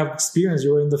 now you have experience.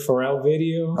 You were in the Pharrell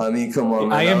video. I mean, come on,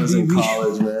 man. I was in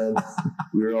college, man.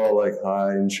 We were all like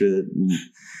high and shit. And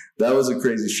that was a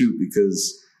crazy shoot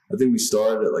because I think we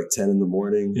started at like 10 in the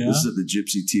morning. Yeah. This is at the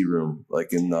Gypsy Tea Room,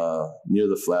 like in near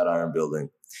the Flatiron Building.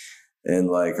 And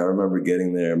like I remember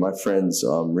getting there. My friends,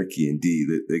 Ricky and Dee,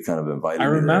 they kind of invited me. I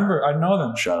remember. I know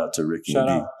them. Shout out to Ricky and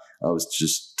Dee. I was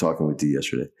just talking with Dee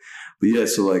yesterday. But yeah,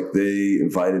 so like they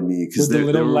invited me because the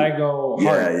little Lego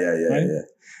heart,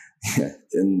 yeah.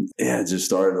 And it just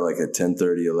started like at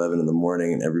 10:30, 11 in the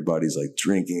morning, and everybody's like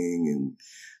drinking and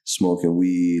smoking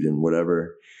weed and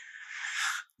whatever.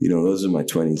 Those are my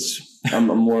 20s. I'm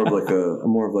more of like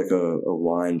a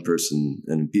wine person,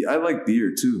 and I like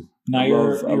beer too. Now I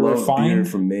love beer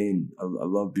from Maine. I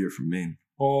love beer from Maine.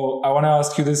 Well, I want to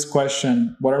ask you this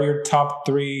question: what are your top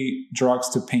 3 drugs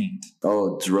to paint?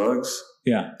 Oh, drugs?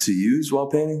 Yeah. To use while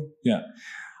painting? Yeah.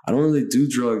 I don't really do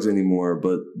drugs anymore,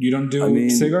 but... You don't do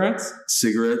cigarettes?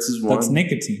 Cigarettes is one. That's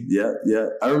nicotine. Yeah.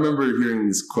 I remember hearing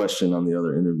this question on the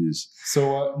other interviews.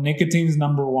 So nicotine is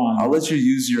number 1. I'll let you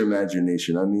use your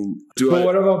imagination. I mean...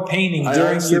 what about painting?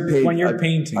 When you're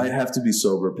painting? I have to be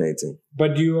sober painting.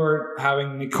 But you are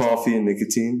having nicotine. Coffee and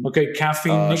nicotine. Okay,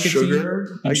 caffeine, nicotine,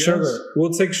 sugar, and sugar. We'll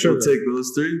take sugar. We'll take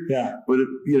those 3? Yeah. But,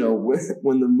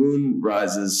 when the moon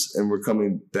rises and we're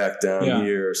coming back down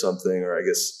here or something, or I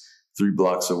guess... 3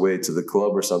 blocks away to the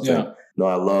club or something. Yeah. No,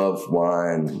 I love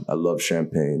wine. I love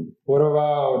champagne. What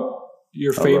about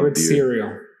your favorite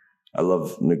cereal? I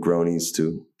love Negronis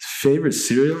too. Favorite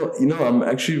cereal? I'm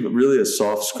actually really a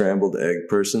soft scrambled egg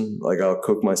person. Like I'll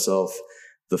cook myself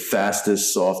the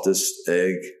fastest, softest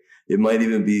egg. It might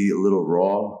even be a little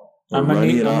raw. I'm an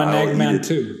egg man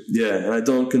too. Yeah, and I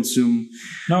don't consume...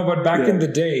 No, but back in the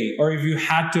day, or if you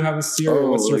had to have a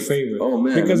cereal, what's your favorite? Oh,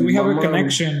 man. Because we have a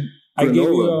connection... I give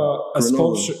you a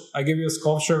sculpture. I give you a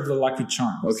sculpture of the Lucky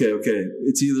Charms. Okay.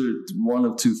 It's either one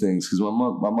of 2 things because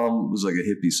my mom was like a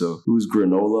hippie, so it was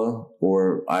granola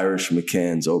or Irish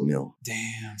McCann's oatmeal.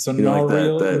 Damn. So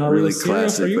that really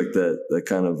classic, like that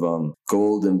kind of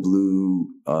gold and blue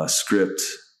script.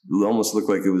 It almost looked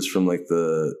like it was from like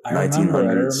the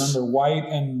 1900s. I remember white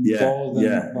and gold.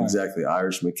 Yeah, exactly.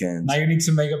 Irish McCann's. Now you need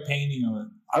to make a painting of it.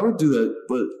 I would do that,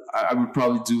 but I would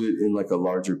probably do it in like a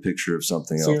larger picture of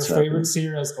something So else. your favorite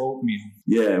cereal is oatmeal.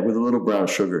 Yeah, with a little brown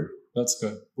sugar. That's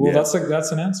good. Well, that's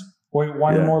an answer. Wait,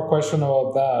 one more question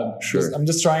about that. Sure. I'm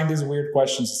just trying these weird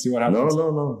questions to see what happens.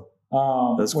 No.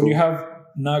 That's when cool. you have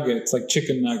nuggets, like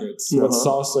chicken nuggets, what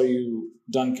sauce are you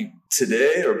dunking?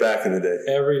 Today or back in the day?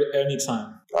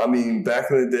 Anytime. I mean,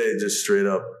 back in the day, just straight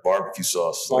up barbecue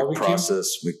sauce, like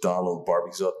processed McDonald's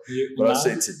barbecue sauce. But I'd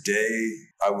say today,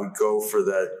 I would go for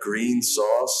that green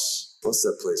sauce. What's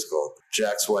that place called?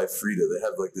 Jack's Wife Frida. They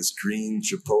have like this green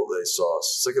chipotle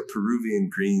sauce. It's like a Peruvian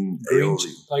green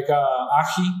aioli. Like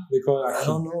ají. They call it ají. I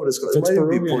don't know what it's called. It might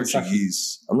even be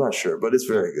Portuguese. I'm not sure, but it's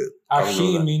very good.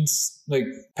 Ají means like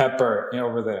pepper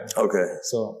over there. Okay.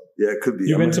 So yeah, it could be.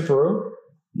 You been to Peru?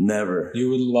 Never. You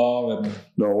would love it.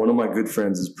 No, one of my good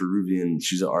friends is Peruvian.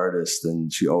 She's an artist,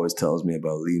 and she always tells me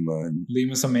about Lima. And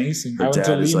Lima's amazing. Her I went to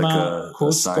dad is Lima, like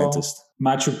a scientist.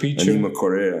 Machu Picchu. Lima,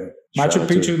 Korea. Machu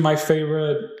Picchu is my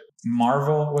favorite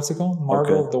Marvel. What's it called?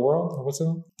 Marvel of the World? Or what's it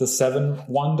called? The Seven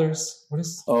Wonders. What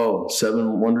is? Oh,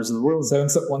 Seven Wonders of the World. Seven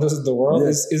Wonders of the World. Yeah.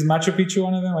 Is Machu Picchu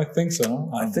one of them? I think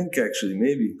so. I think actually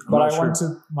maybe. But I went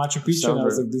to Machu Picchu and I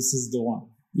was like, this is the one.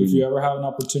 If you ever have an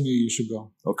opportunity, you should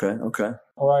go. Okay.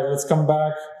 All right, let's come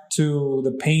back to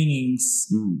the paintings.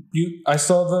 I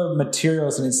saw the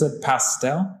materials and it said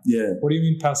pastel. Yeah. What do you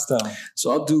mean pastel?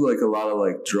 So I'll do like a lot of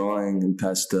like drawing in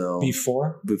pastel.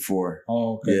 Before?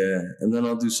 Oh, okay. Yeah. And then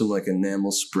I'll do some like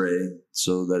enamel spray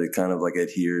so that it kind of like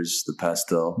adheres the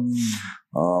pastel.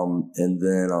 And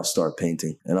then I'll start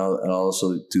painting. And I'll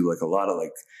also do like a lot of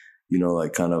like,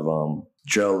 like kind of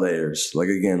gel layers. Like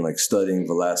again, like studying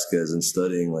Velasquez and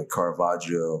studying like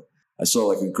Caravaggio. I saw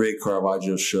like a great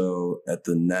Caravaggio show at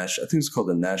the I think it's called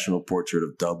the National Portrait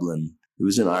of Dublin. It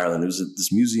was in Ireland. It was at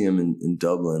this museum in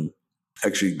Dublin.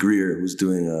 Actually, Greer was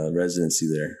doing a residency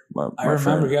there. I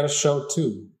remember he had a show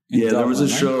too. Yeah, Dublin, there was a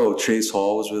show. Chase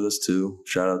Hall was with us too.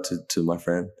 Shout out to my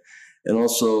friend. And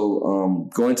also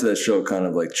going to that show kind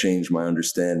of like changed my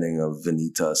understanding of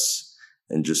vanitas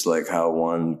and just like how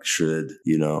one should,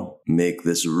 make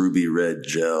this ruby red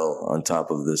gel on top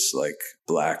of this like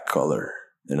black color.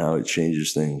 And how it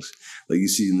changes things. Like you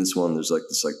see in this one, there's like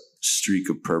this like streak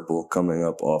of purple coming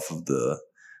up off of the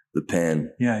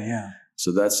pan. Yeah.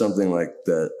 So that's something like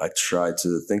that I try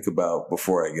to think about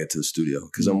before I get to the studio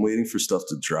because I'm waiting for stuff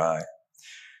to dry.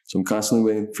 So I'm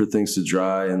constantly waiting for things to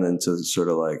dry and then to sort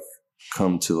of like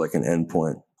come to like an end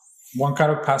point. What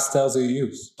kind of pastels do you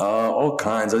use? All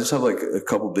kinds. I just have like a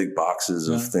couple big boxes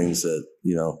of things that,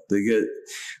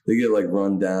 they get like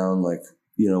run down like,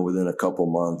 within a couple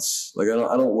months. Like I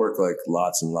don't work like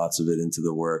lots and lots of it into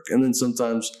the work. And then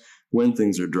sometimes when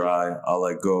things are dry, I'll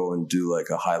like go and do like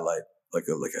a highlight, like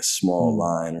a small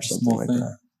line or something like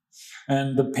that.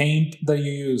 And the paint that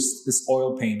you use is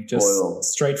oil paint, just oil.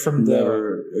 Straight from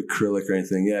Never acrylic or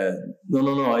anything. Yeah.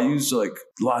 No. I use like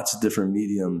lots of different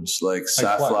mediums, like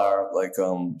safflower, like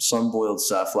sun-boiled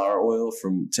safflower oil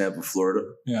from Tampa, Florida.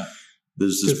 Yeah.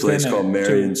 There's this place called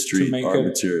Marion Street Art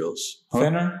Materials.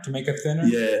 Thinner? To make it thinner?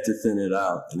 Yeah, to thin it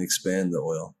out and expand the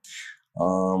oil.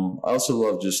 I also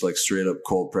love just like straight up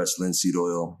cold pressed linseed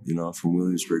oil, from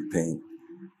Williamsburg Paint.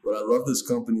 But I love this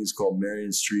company. It's called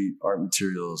Marion Street Art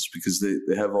Materials because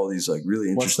they have all these like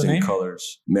really interesting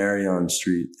colors. Marion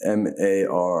Street,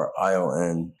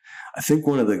 Marion. I think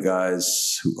one of the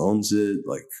guys who owns it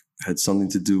like had something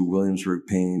to do with Williamsburg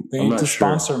Paint. They need to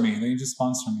sponsor me.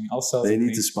 I'll sell. They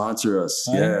need to sponsor us.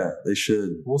 Right? Yeah, they should.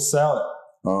 We'll sell it.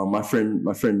 My friend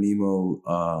Nemo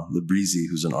Labrizzi,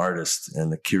 who's an artist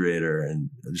and a curator and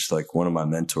just like one of my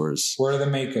mentors. Where do they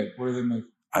make it?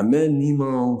 I met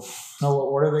Nemo. No,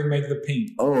 where do they make the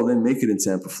paint? Oh, they make it in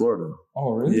Tampa, Florida.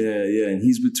 Oh, really? Yeah. And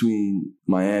he's between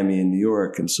Miami and New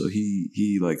York. And so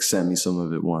he like sent me some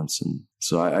of it once. And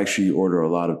so I actually order a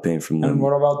lot of paint from them. And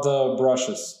what about the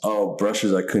brushes? Oh,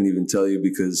 brushes, I couldn't even tell you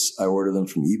because I order them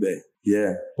from eBay.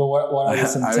 Yeah. But what are they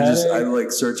synthetic? I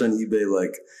like search on eBay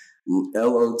like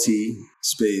LOT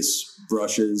space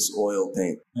brushes oil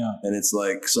paint. Yeah. And it's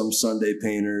like some Sunday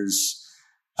painters.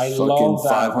 I love that.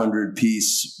 500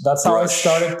 piece. That's brush. How I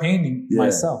started painting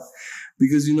myself.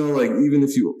 Because like even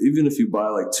if you buy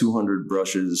like 200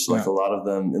 brushes, like a lot of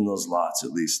them in those lots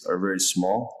at least are very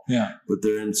small. Yeah. But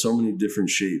they're in so many different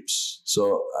shapes.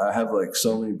 So I have like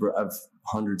so many. I've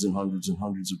hundreds and hundreds and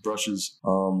hundreds of brushes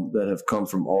that have come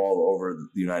from all over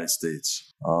the United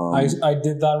States. I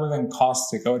did that with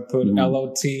encaustic. I would put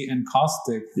LOT and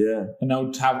caustic. Yeah. And I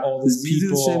would have all these people. You do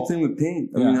the same thing with paint.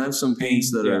 I mean, I have some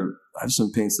paints that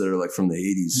are like from the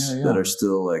 80s that are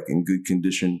still like in good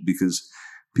condition because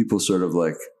people sort of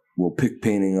like will pick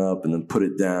painting up and then put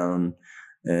it down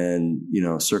and,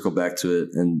 circle back to it.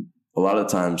 And a lot of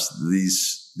times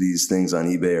these things on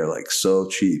eBay are like so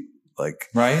cheap. Like,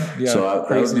 right? Yeah. So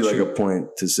that would be like a point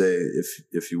to say,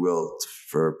 if you will,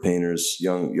 for painters,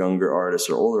 younger artists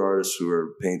or older artists who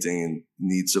are painting and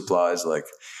need supplies, like,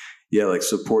 yeah, like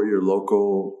support your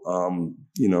local,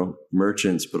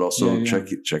 merchants, but also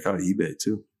check out eBay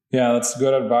too. Yeah, that's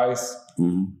good advice.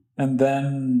 Mm-hmm. And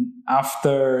then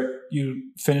after you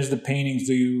finish the paintings,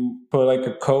 do you put like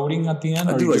a coating at the end?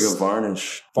 I do like a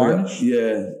varnish. Varnish?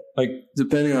 Like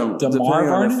depending on Damar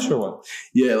varnish or what?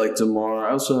 Yeah, like Damar.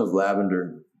 I also have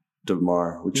lavender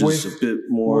Damar, which is a bit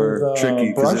more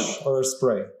tricky. Brush or a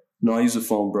spray? No, I use a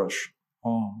foam brush.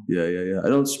 Oh. Yeah. I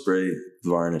don't spray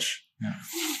varnish. Yeah.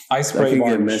 I spray varnish. That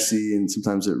can get messy and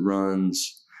sometimes it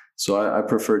runs. So I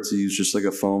prefer to use just like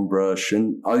a foam brush,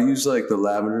 and I'll use like the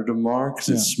lavender Damar because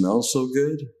it smells so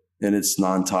good and it's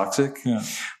non-toxic. Yeah.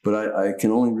 But I can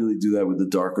only really do that with the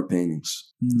darker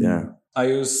paintings. Mm-hmm. Yeah. I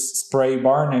use spray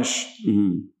varnish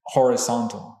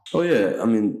horizontal. Oh yeah. I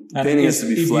mean, painting has to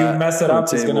be flat. If you mess it up,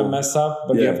 it's going to mess up,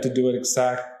 but you have to do it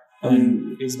exact.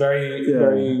 And it's very,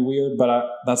 very weird, but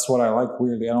that's what I like,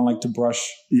 weirdly. I don't like to brush.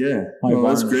 Yeah.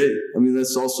 That's great. I mean,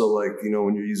 that's also like,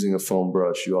 when you're using a foam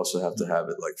brush, you also have to have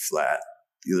it like flat,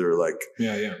 either like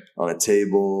on a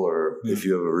table or if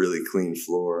you have a really clean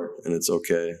floor, and it's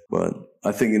okay. But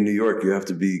I think in New York, you have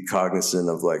to be cognizant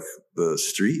of like the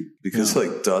street because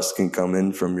like dust can come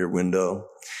in from your window.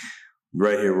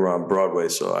 Right here, we're on Broadway,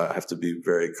 so I have to be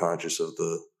very conscious of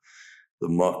the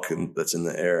muck that's in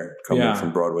the air coming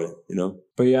from Broadway,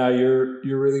 But yeah, you're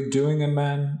really doing it,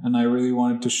 man. And I really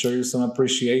wanted to show you some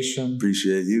appreciation.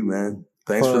 Appreciate you, man.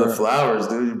 Thanks for the flowers,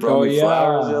 dude. You brought me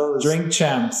flowers, yo. Drink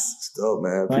Champs. It's dope,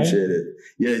 man. I appreciate it.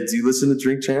 Yeah, do you listen to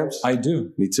Drink Champs? I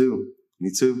do. Me too.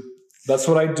 That's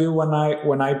what I do when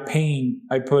I paint.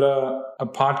 I put a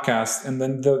podcast, and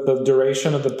then the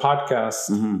duration of the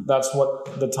podcast, that's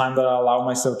what the time that I allow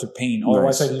myself to paint.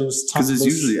 Otherwise, I lose time. Because it's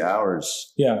usually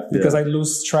hours. Yeah, because I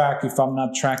lose track if I'm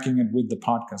not tracking it with the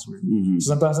podcast. Really. Mm-hmm. So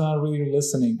sometimes I'm not really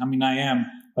listening. I mean, I am,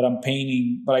 but I'm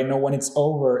painting. But I know when it's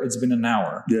over, it's been an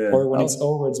hour. Yeah. Or when it's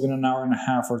over, it's been an hour and a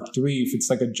half or 3 if it's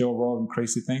like a Joe Rogan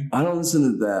crazy thing. I don't listen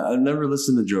to that. I've never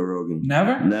listened to Joe Rogan.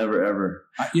 Never? Never, ever.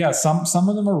 Some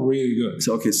of them are really good.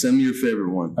 So, okay, send me your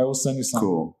favorite one. I will send you some.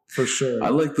 Cool. For sure. I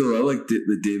like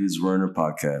the David Werner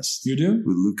podcast. You do?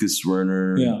 With Lucas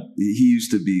Werner. Yeah. He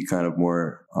used to be kind of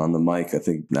more on the mic. I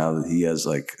think now that he has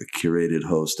like a curated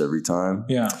host every time.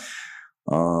 Yeah.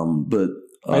 But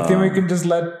I think we can just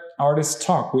let artists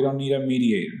talk. We don't need a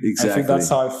mediator. Exactly. I think that's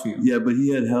how I feel. Yeah, but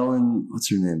he had what's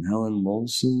her name? Helen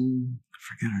Molson? I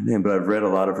forget her name, but I've read a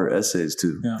lot of her essays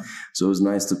too. Yeah. So it was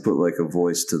nice to put like a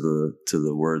voice to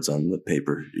the words on the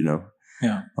paper, Yeah.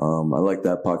 I like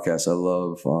that podcast.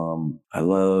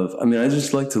 I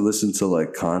just like to listen to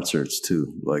like concerts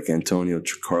too, like Antonio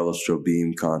Carlos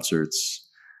Jobim concerts.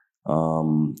 I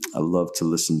love to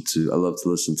listen to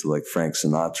like Frank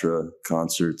Sinatra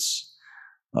concerts.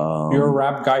 You're a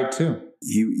rap guy too.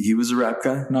 He was a rap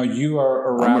guy? No, you are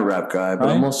a rap guy. I'm a rap guy, but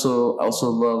right? I also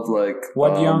love like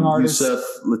what young artist? Yusef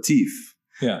Lateef.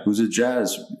 Yeah. Who's a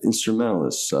jazz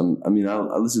instrumentalist. I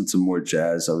listen to more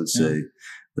jazz, I would say,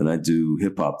 than I do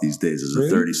hip hop these days as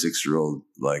a 36-year-old.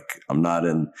 Like I'm not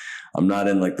in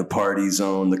like the party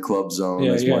zone, the club zone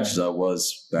as much as I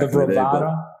was back in the day.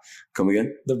 But, come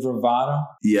again? The Bravado.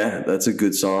 Yeah, that's a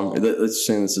good song. Let's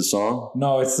saying it's a song.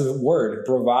 No, it's a word.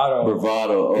 Bravado.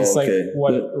 Bravado. Oh, it's like okay.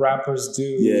 what rappers do.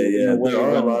 Yeah. There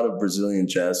are a lot of Brazilian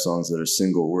jazz songs that are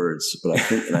single words, but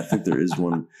I think there is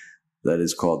one that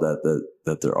is called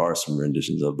that there are some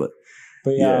renditions of, but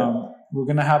we're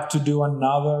going to have to do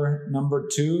another number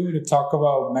 2 to talk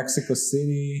about Mexico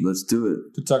City. Let's do it.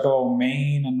 To talk about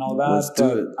Maine and all that. Let's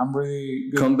do it. I'm really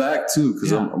good. Come back too,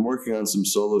 because I'm working on some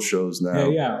solo shows now.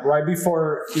 Yeah. Right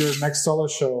before your next solo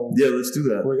show. Yeah, let's do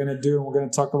that. We're going to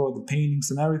talk about the paintings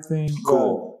and everything.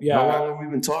 Cool. But, how long have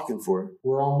we been talking for?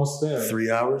 We're almost there.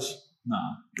 3 hours? No,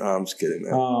 I'm just kidding,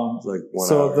 man. It's like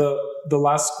 1 hour. So the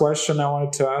last question I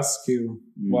wanted to ask you,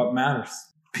 what matters?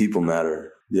 People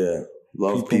matter. Yeah.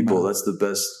 Love people. That's the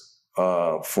best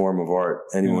form of art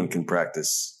anyone can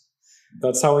practice.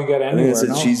 That's how we get anywhere. I think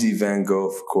it's a cheesy Van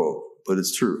Gogh quote, but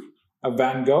it's true. A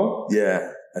Van Gogh?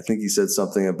 Yeah. I think he said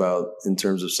something about, in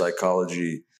terms of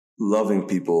psychology, loving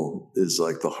people is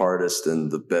like the hardest and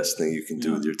the best thing you can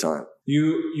do with your time.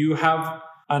 You have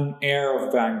an air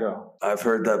of Van Gogh. I've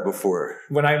heard that before.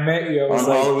 When I met you, I was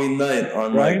on Halloween night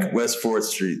on like West 4th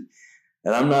Street.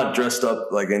 And I'm not dressed up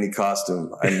like any costume.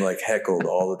 I'm like heckled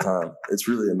all the time. It's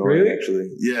really annoying,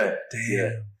 actually. Yeah. Damn. Yeah.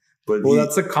 But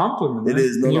that's a compliment. It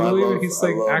is. No, I love, he's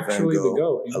like actually the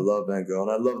GOAT. I love Van Gogh.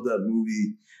 And I love that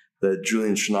movie that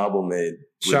Julian Schnabel made.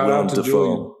 Shout out to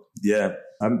Julian. Yeah.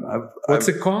 What's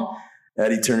it called?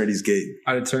 At Eternity's Gate.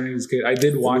 At Eternity's Gate. I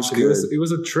did watch it. It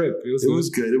was a trip. It was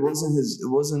good. It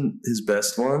wasn't his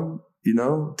best one, you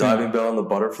know? Diving Bell and the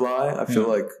Butterfly, I feel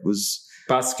like was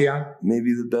Basquiat.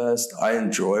 Maybe the best. I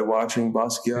enjoy watching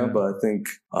Basquiat, but I think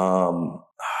I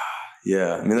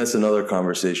mean that's another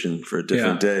conversation for a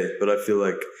different day. But I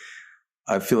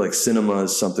feel like cinema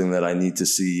is something that I need to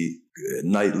see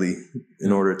nightly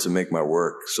in order to make my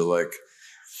work. So like,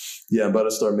 I'm about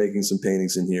to start making some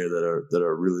paintings in here that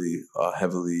are really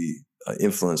heavily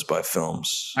influenced by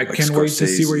films. I can't wait to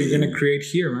see what you're going to create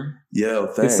here, man. Yeah,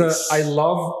 thanks. I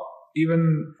love.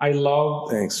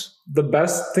 Thanks. The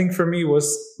best thing for me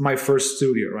was my first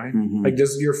studio, right? Mm-hmm. Like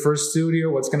this is your first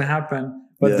studio. What's going to happen?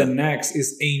 But the next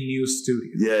is a new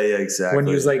studio. Yeah, exactly. When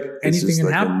you're like, anything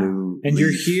can happen. And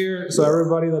you're here. So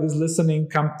everybody that is listening,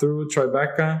 come through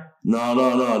Tribeca. No.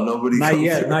 Nobody. Not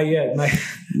yet.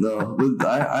 No,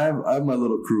 I have my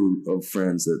little crew of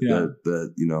friends that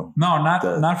you know. No,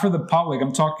 not for the public.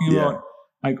 I'm talking about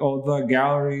like all the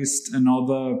galleries and all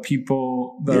the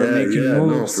people that are making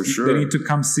moves. No, for sure. They need to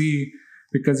come see.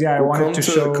 Because I wanted to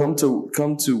show.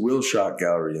 Come to Will Shot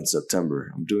Gallery in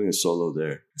September. I'm doing a solo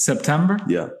there. September?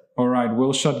 Yeah. All right,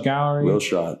 Will Shot Gallery. Will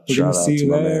Shot. We're going to see you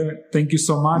there. Man. Thank you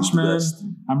so much, man. Best.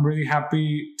 I'm really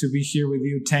happy to be here with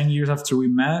you 10 years after we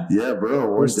met. Yeah, bro.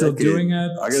 We're still doing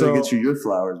it. I got to get you your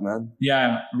flowers, man.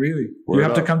 Yeah, really. You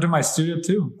have to come to my studio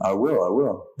too. I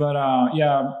will. But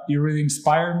you really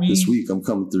inspired me. This week, I'm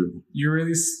coming through. You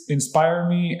really inspired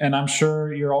me, and I'm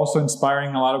sure you're also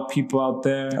inspiring a lot of people out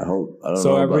there. I hope. I don't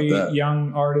know about every that.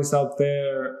 Young artist out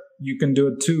there, you can do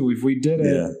it too. If we did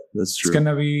it, that's true. It's going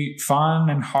to be fun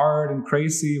and hard and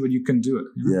crazy, but you can do it.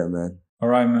 You know? Yeah, man. All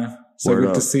right, man. So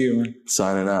good to see you, man.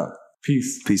 Signing out.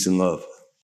 Peace. Peace and love.